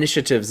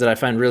initiatives that I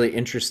find really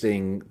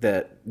interesting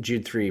that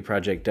Jude 3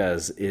 Project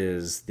does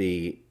is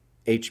the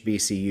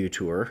HBCU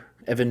tour.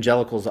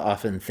 Evangelicals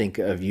often think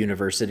of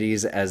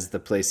universities as the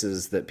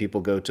places that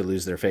people go to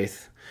lose their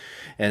faith.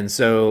 And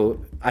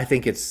so I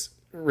think it's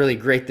really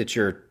great that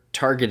you're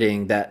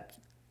targeting that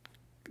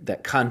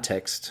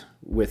context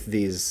with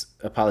these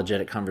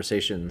apologetic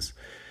conversations.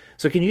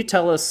 So can you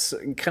tell us,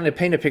 kind of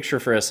paint a picture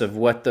for us of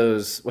what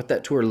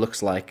that tour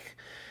looks like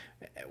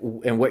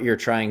and what you're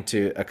trying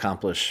to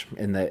accomplish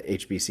in the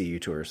HBCU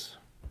tours?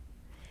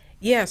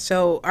 Yeah,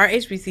 so our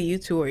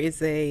HBCU tour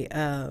is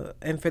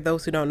and for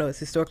those who don't know, it's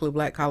historically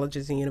Black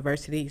colleges and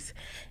universities.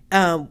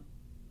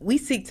 We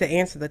seek to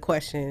answer the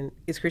question,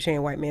 is Christianity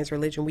a white man's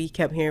religion? We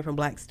kept hearing from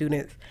Black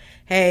students,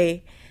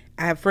 hey,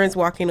 I have friends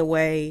walking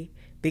away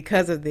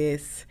because of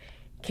this.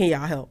 Can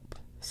y'all help?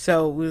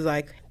 So we was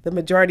like, the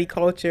majority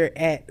culture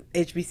at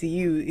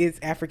HBCU is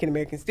African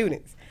American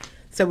students.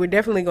 So we're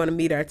definitely going to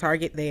meet our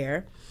target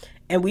there.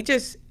 And we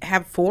just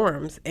have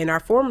forums, and our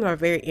forums are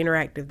very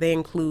interactive. They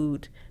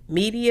include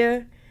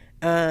media,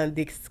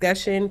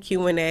 discussion,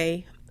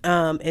 Q&A.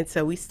 And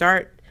so we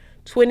start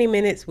 20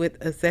 minutes with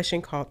a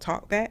session called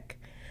Talkback.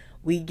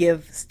 We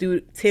give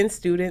 10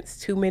 students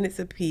 2 minutes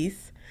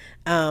apiece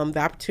the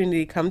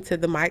opportunity to come to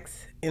the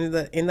mics in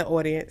the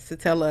audience to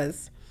tell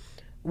us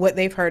what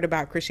they've heard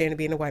about Christianity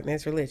being a white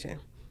man's religion.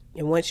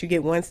 And once you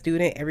get one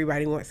student,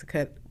 everybody wants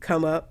to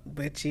come up,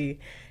 but you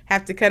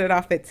have to cut it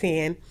off at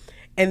 10.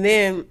 And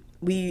then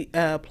we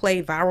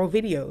play viral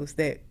videos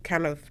that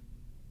kind of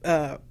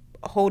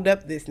hold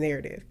up this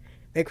narrative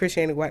that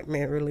Christianity white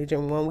man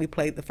religion. One we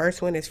played, the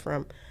first one is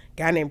from a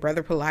guy named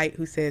Brother Polite,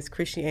 who says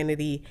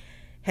Christianity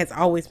has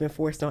always been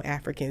forced on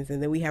Africans.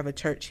 And then we have a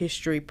church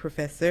history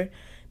professor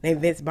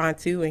named Vince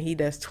Bantu, and he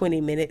does 20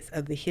 minutes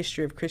of the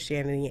history of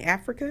Christianity in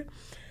Africa,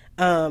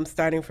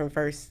 starting from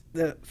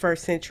the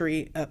first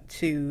century up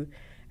to,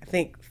 I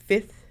think,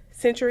 5th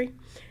century.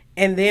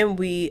 And then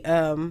we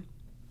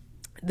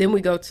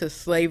go to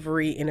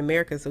slavery in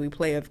America. So we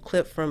play a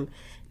clip from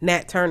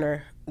Nat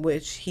Turner,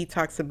 which he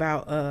talks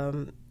about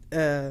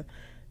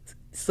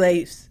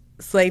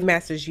slave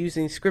masters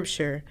using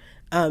scripture,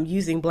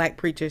 using Black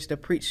preachers to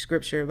preach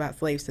scripture about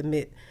slaves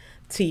submit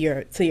to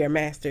your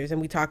masters.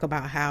 And we talk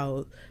about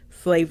how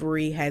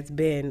slavery has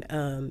been,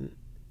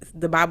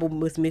 the Bible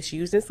was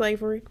misused in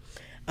slavery.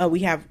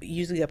 We have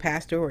usually a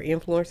pastor or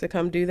influencer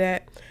come do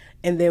that.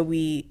 And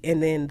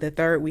then the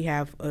third, we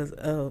have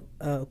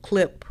a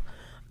clip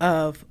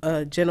of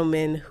a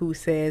gentleman who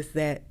says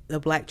that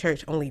the Black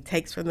church only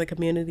takes from the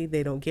community,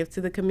 they don't give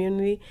to the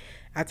community.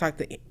 I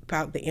talked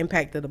about the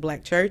impact of the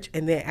Black church,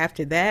 and then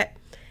after that,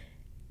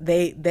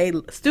 they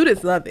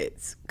students love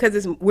it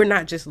because we're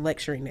not just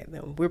lecturing at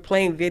them. We're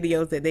playing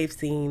videos that they've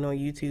seen on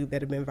YouTube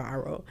that have been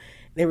viral.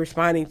 They're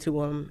responding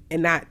to them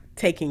and not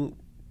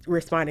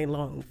responding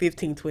long,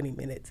 15, 20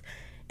 minutes.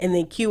 And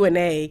then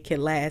Q&A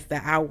can last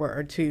an hour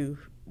or two,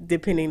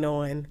 depending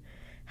on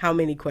how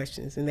many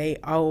questions, and they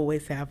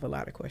always have a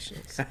lot of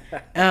questions.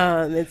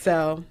 And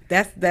so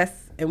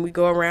and we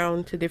go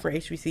around to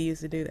different HBCUs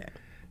to do that.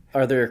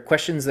 Are there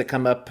questions that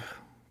come up,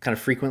 kind of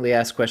frequently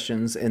asked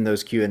questions in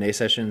those Q&A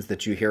sessions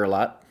that you hear a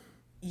lot?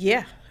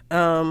 Yeah.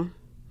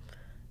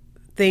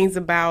 Things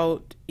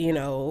about,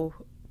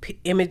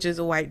 images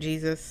of white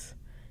Jesus,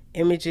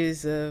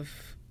 images of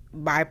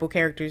Bible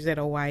characters that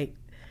are white.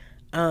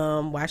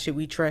 Why should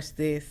we trust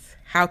this?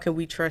 How can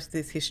we trust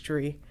this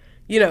history?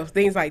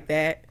 Things like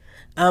that.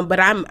 But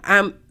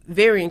I'm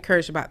very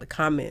encouraged about the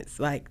comments.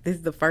 Like, this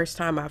is the first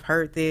time I've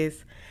heard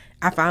this.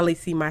 I finally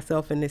see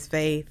myself in this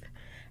faith.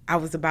 I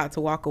was about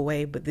to walk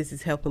away, but this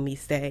is helping me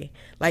stay.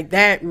 Like,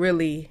 that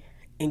really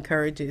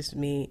encourages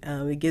me.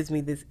 It gives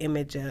me this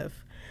image of,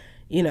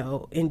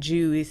 In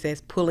Jude it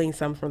says pulling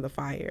some from the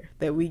fire,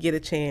 that we get a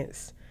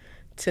chance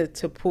to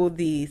pull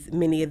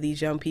many of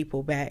these young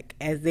people back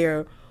as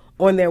they're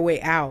on their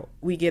way out.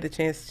 We get a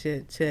chance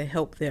to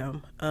help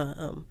them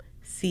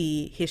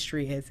see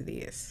history as it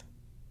is.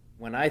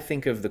 When I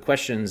think of the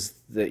questions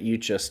that you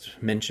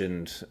just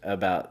mentioned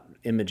about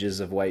images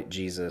of white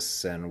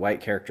Jesus and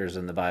white characters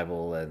in the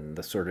Bible and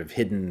the sort of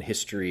hidden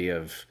history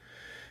of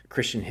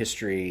Christian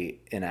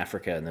history in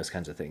Africa and those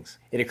kinds of things,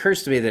 it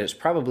occurs to me that it's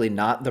probably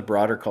not the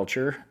broader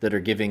culture that are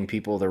giving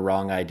people the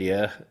wrong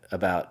idea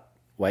about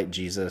white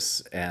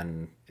Jesus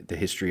and the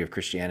history of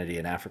Christianity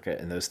in Africa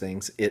and those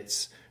things.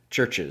 It's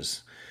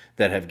churches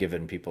that have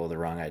given people the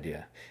wrong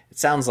idea. It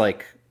sounds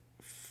like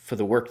for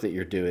the work that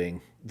you're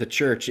doing, the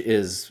church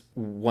is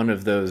one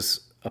of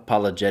those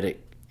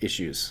apologetic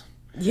issues.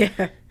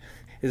 Yeah.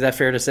 Is that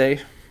fair to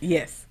say?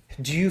 Yes.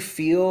 Do you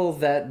feel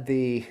that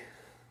the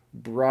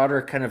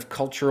broader kind of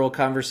cultural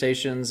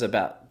conversations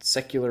about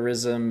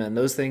secularism and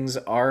those things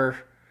are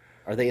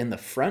they in the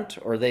front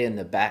or are they in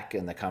the back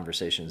in the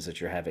conversations that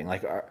you're having?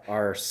 Like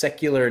are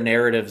secular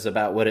narratives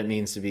about what it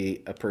means to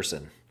be a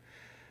person,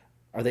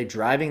 are they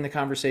driving the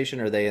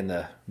conversation or are they in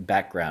the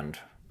background?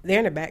 They're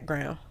in the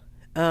background.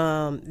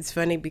 It's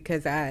funny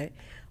because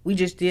we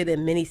just did a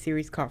mini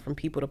series called From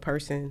People to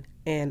Person,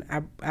 and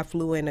I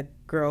flew in a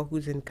girl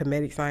who's in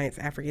Kemetic science,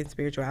 African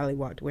spirituality,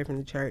 walked away from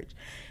the church,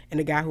 and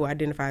a guy who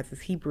identifies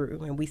as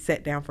Hebrew, and we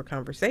sat down for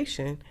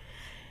conversation.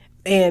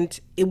 And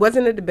it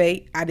wasn't a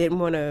debate. I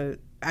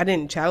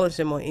didn't challenge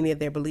them on any of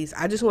their beliefs.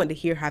 I just wanted to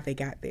hear how they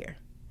got there.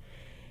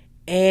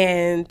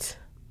 And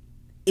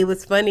it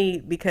was funny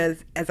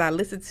because as I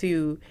listened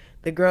to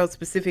the girl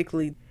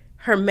specifically,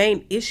 her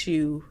main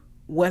issue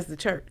was the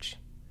church.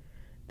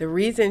 The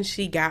reason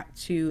she got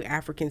to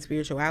African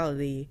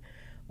spirituality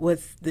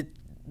was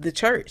the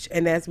church.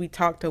 And as we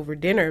talked over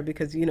dinner,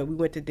 because, we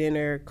went to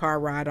dinner, car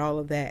ride, all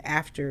of that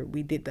after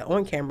we did the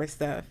on-camera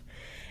stuff.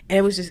 And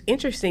it was just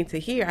interesting to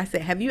hear. I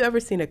said, have you ever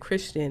seen a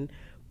Christian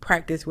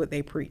practice what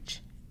they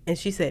preach? And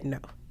she said, no.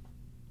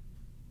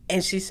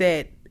 And she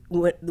said,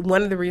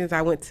 one of the reasons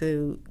I went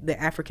to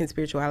the African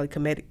spirituality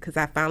Kemetic, because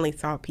I finally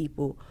saw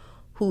people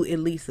who at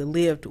least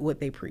lived what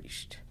they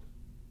preached.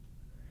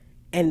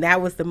 And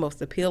that was the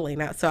most appealing.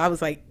 So I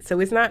was like, so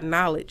it's not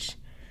knowledge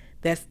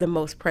that's the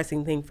most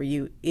pressing thing for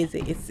you, is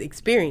it? It's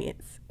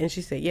experience. And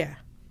she said, yeah.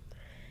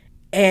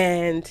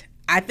 And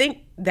I think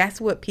that's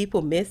what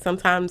people miss.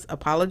 Sometimes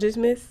apologists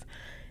miss,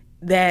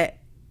 that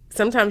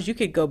sometimes you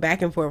could go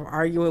back and forth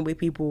arguing with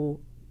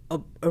people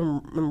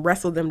and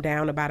wrestle them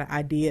down about an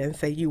idea and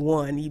say you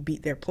won, you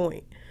beat their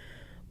point.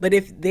 But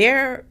if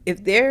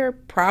their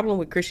problem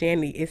with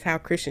Christianity is how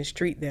Christians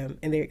treat them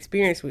and their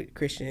experience with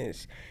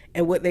Christians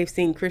and what they've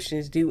seen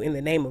Christians do in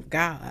the name of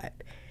God,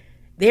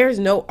 there's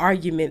no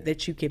argument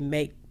that you can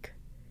make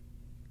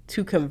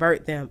to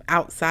convert them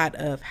outside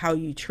of how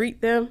you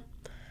treat them,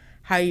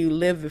 how you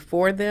live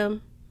before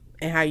them,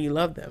 and how you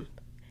love them.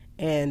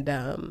 And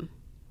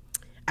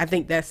I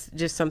think that's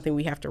just something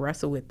we have to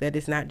wrestle with, that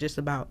it's not just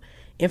about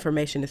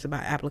information, it's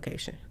about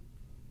application.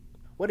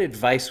 What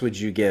advice would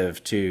you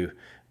give to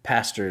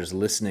pastors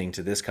listening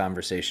to this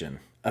conversation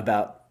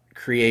about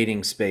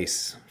creating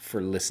space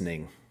for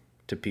listening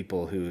to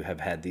people who have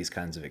had these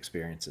kinds of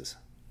experiences?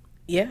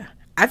 Yeah,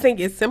 I think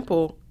it's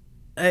simple.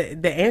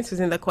 The answer's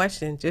in the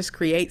question. Just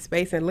create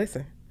space and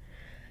listen.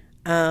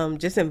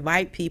 Just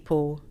invite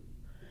people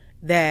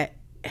that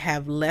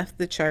have left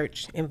the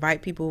church,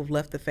 invite people who've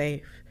left the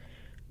faith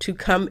to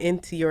come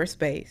into your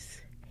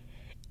space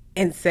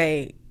and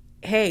say,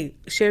 hey,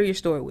 share your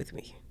story with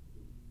me.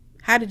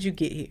 How did you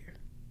get here?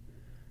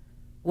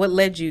 What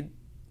led you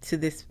to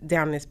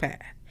down this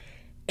path?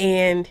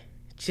 And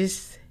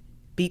just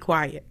be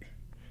quiet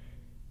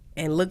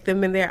and look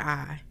them in their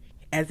eye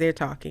as they're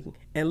talking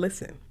and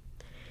listen.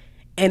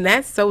 And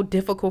that's so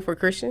difficult for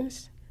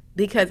Christians,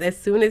 because as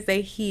soon as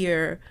they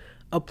hear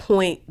a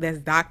point that's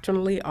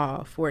doctrinally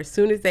off, or as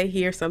soon as they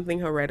hear something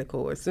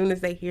heretical, or as soon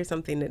as they hear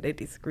something that they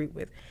disagree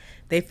with,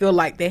 they feel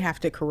like they have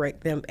to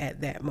correct them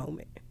at that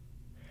moment.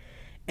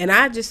 And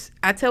I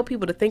tell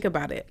people to think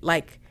about it.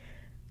 Like,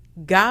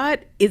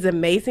 God is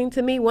amazing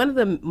to me. One of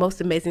the most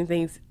amazing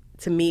things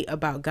to me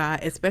about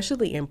God,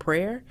 especially in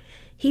prayer,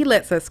 he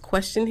lets us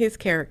question his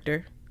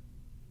character.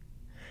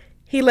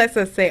 He lets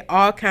us say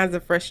all kinds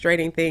of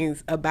frustrating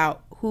things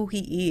about who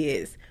he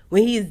is,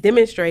 when he is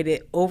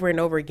demonstrated over and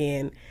over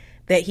again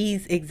that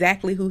he's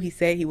exactly who he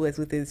said he was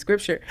within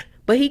scripture.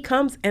 But he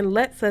comes and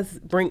lets us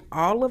bring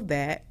all of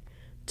that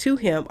to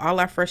him, all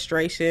our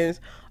frustrations,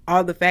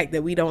 all the fact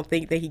that we don't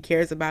think that he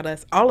cares about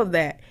us, all of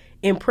that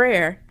in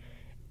prayer.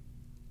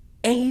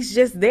 And he's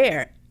just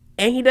there.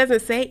 And he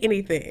doesn't say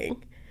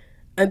anything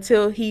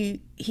until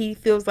he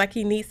feels like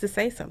he needs to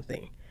say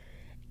something.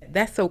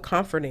 That's so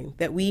comforting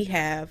that we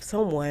have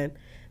someone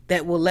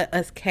that will let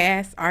us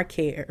cast our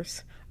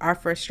cares, our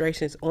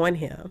frustrations on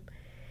him.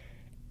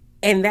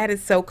 And that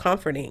is so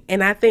comforting.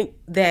 And I think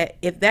that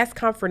if that's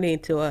comforting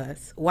to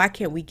us, why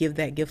can't we give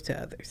that gift to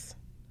others?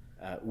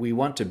 We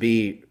want to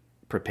be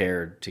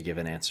prepared to give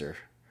an answer.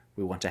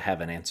 We want to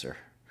have an answer.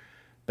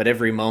 but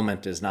every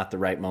moment is not the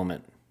right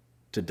moment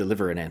to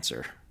deliver an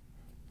answer.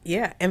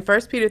 Yeah, and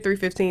 1 Peter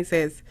 3:15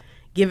 says,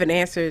 give an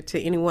answer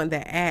to anyone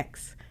that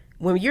asks.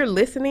 When you're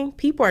listening,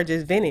 people are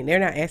just venting. They're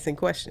not asking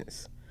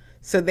questions.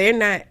 So they're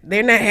not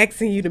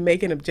asking you to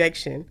make an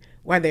objection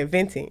while they're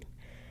venting.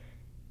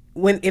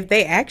 If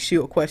they ask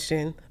you a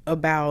question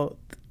about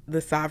the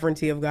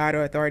sovereignty of God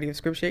or authority of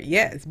Scripture,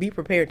 yes, be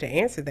prepared to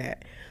answer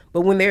that.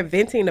 But when they're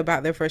venting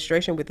about their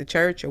frustration with the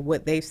church or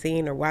what they've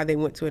seen or why they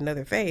went to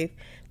another faith,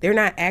 they're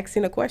not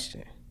asking a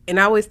question. And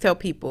I always tell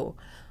people,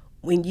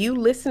 when you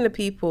listen to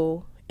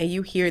people and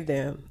you hear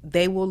them,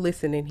 they will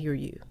listen and hear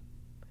you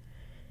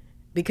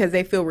because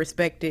they feel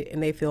respected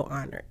and they feel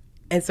honored.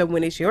 And so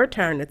when it's your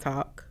turn to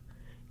talk,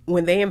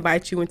 when they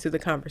invite you into the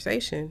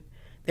conversation,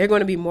 they're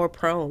going to be more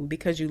prone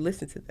because you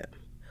listen to them.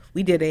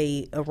 We did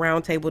a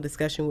roundtable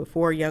discussion with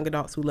 4 young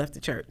adults who left the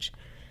church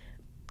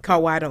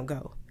called Why Don't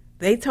Go.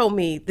 They told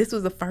me this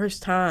was the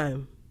first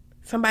time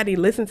somebody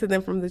listened to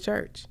them from the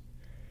church.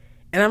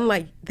 And I'm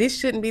like, this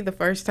shouldn't be the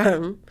first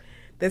time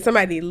that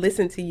somebody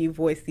listened to you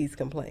voice these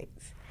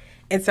complaints.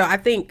 And so I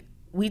think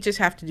we just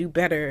have to do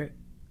better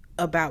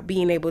about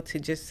being able to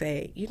just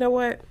say, you know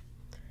what?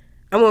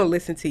 I'm going to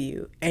listen to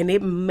you. And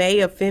it may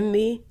offend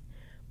me,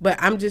 but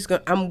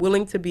I'm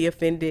willing to be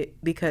offended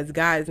because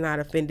God is not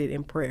offended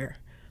in prayer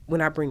when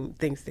I bring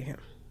things to him.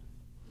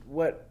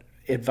 What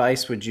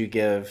advice would you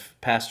give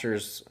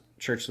pastors,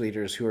 church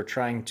leaders who are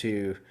trying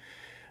to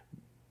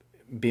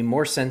be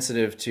more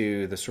sensitive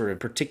to the sort of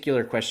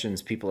particular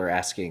questions people are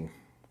asking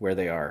where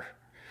they are,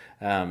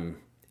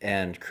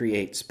 and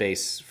create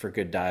space for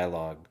good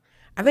dialogue?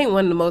 I think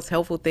one of the most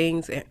helpful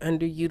things and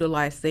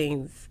underutilized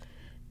things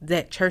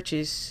that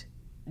churches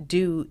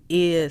do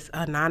is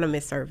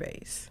anonymous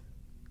surveys.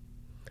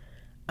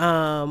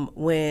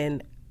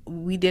 When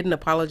we did an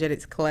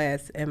apologetics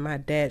class at my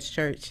dad's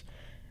church,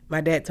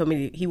 my dad told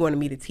me he wanted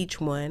me to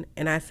teach one,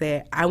 and I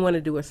said, I want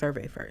to do a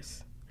survey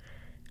first.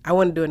 I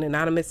want to do an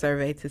anonymous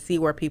survey to see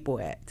where people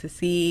are at, to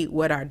see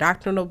what our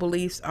doctrinal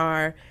beliefs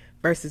are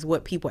versus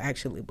what people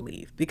actually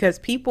believe. Because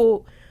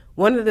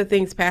one of the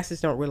things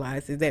pastors don't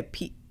realize is that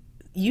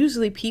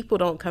usually people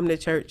don't come to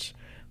church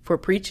for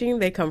preaching.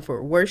 They come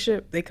for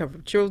worship. They come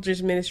for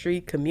children's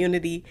ministry,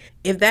 community.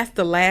 If that's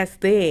the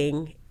last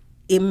thing,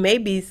 it may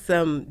be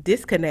some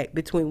disconnect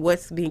between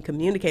what's being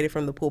communicated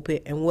from the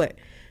pulpit and what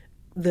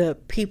the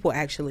people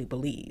actually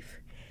believe.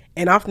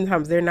 And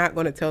oftentimes they're not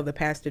going to tell the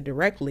pastor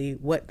directly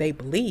what they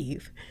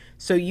believe.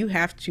 So you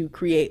have to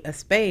create a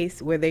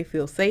space where they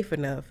feel safe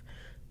enough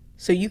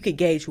so you could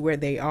gauge where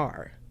they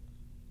are.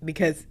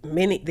 Because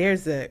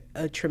there's a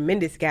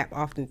tremendous gap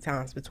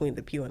oftentimes between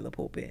the pew and the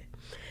pulpit.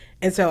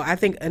 And so I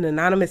think an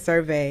anonymous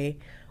survey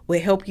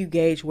will help you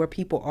gauge where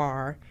people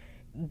are,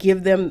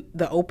 give them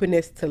the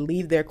openness to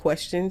leave their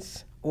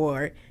questions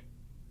or,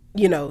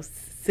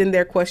 send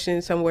their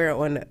questions somewhere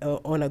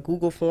on a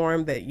Google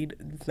form that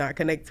it's not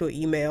connected to an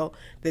email,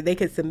 that they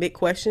can submit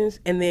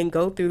questions and then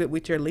go through it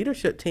with your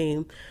leadership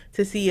team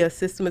to see a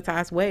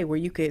systematized way where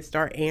you could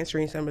start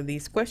answering some of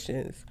these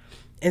questions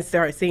and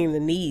start seeing the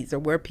needs or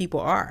where people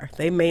are.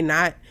 They may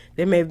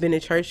have been in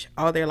church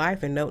all their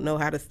life and don't know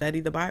how to study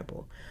the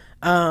Bible.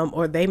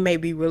 Or they may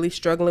be really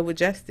struggling with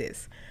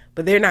justice,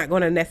 but they're not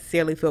going to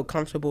necessarily feel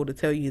comfortable to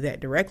tell you that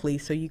directly.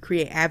 So you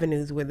create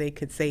avenues where they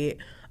could say it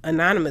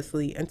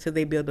anonymously until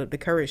they build up the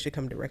courage to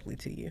come directly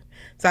to you.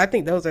 So I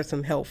think those are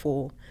some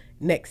helpful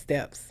next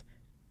steps.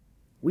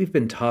 We've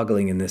been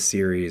toggling in this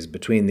series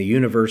between the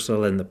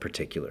universal and the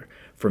particular,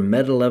 from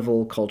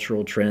meta-level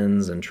cultural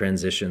trends and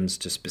transitions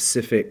to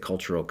specific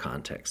cultural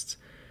contexts.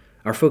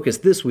 Our focus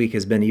this week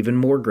has been even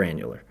more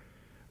granular.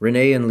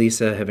 Renee and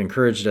Lisa have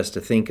encouraged us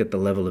to think at the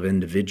level of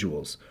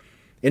individuals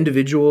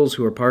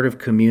who are part of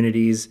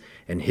communities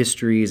and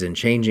histories and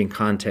changing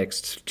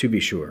contexts, to be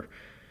sure,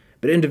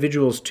 but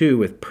individuals too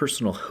with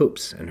personal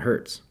hopes and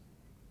hurts.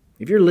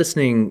 If you're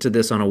listening to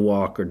this on a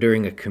walk or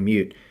during a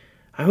commute,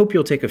 I hope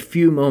you'll take a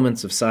few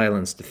moments of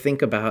silence to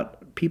think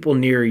about people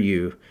near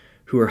you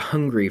who are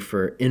hungry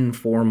for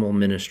informal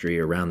ministry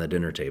around the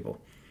dinner table,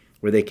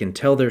 where they can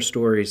tell their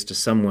stories to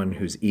someone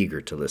who's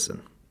eager to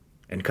listen.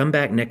 And come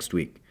back next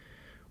week.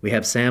 We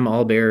have Sam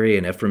Alberry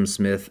and Ephraim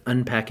Smith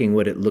unpacking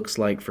what it looks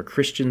like for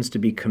Christians to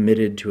be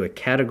committed to a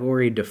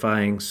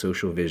category-defying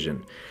social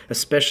vision,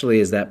 especially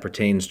as that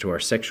pertains to our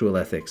sexual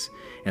ethics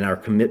and our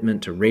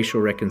commitment to racial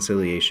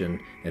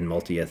reconciliation and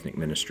multi-ethnic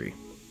ministry.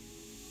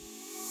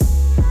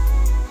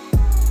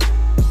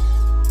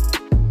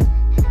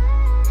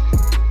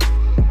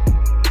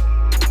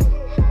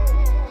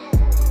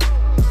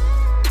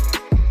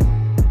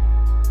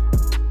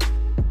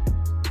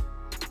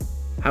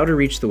 How to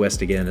Reach the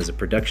West Again is a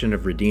production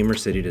of Redeemer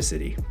City to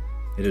City.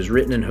 It is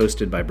written and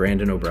hosted by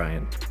Brandon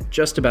O'Brien.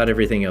 Just about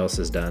everything else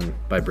is done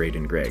by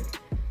Braden Gregg.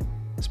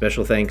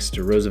 Special thanks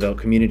to Roosevelt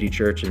Community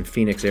Church in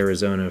Phoenix,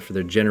 Arizona for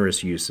their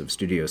generous use of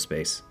studio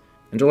space.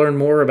 And to learn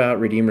more about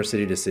Redeemer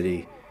City to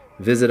City,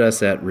 visit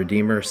us at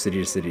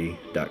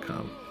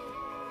redeemercitytocity.com.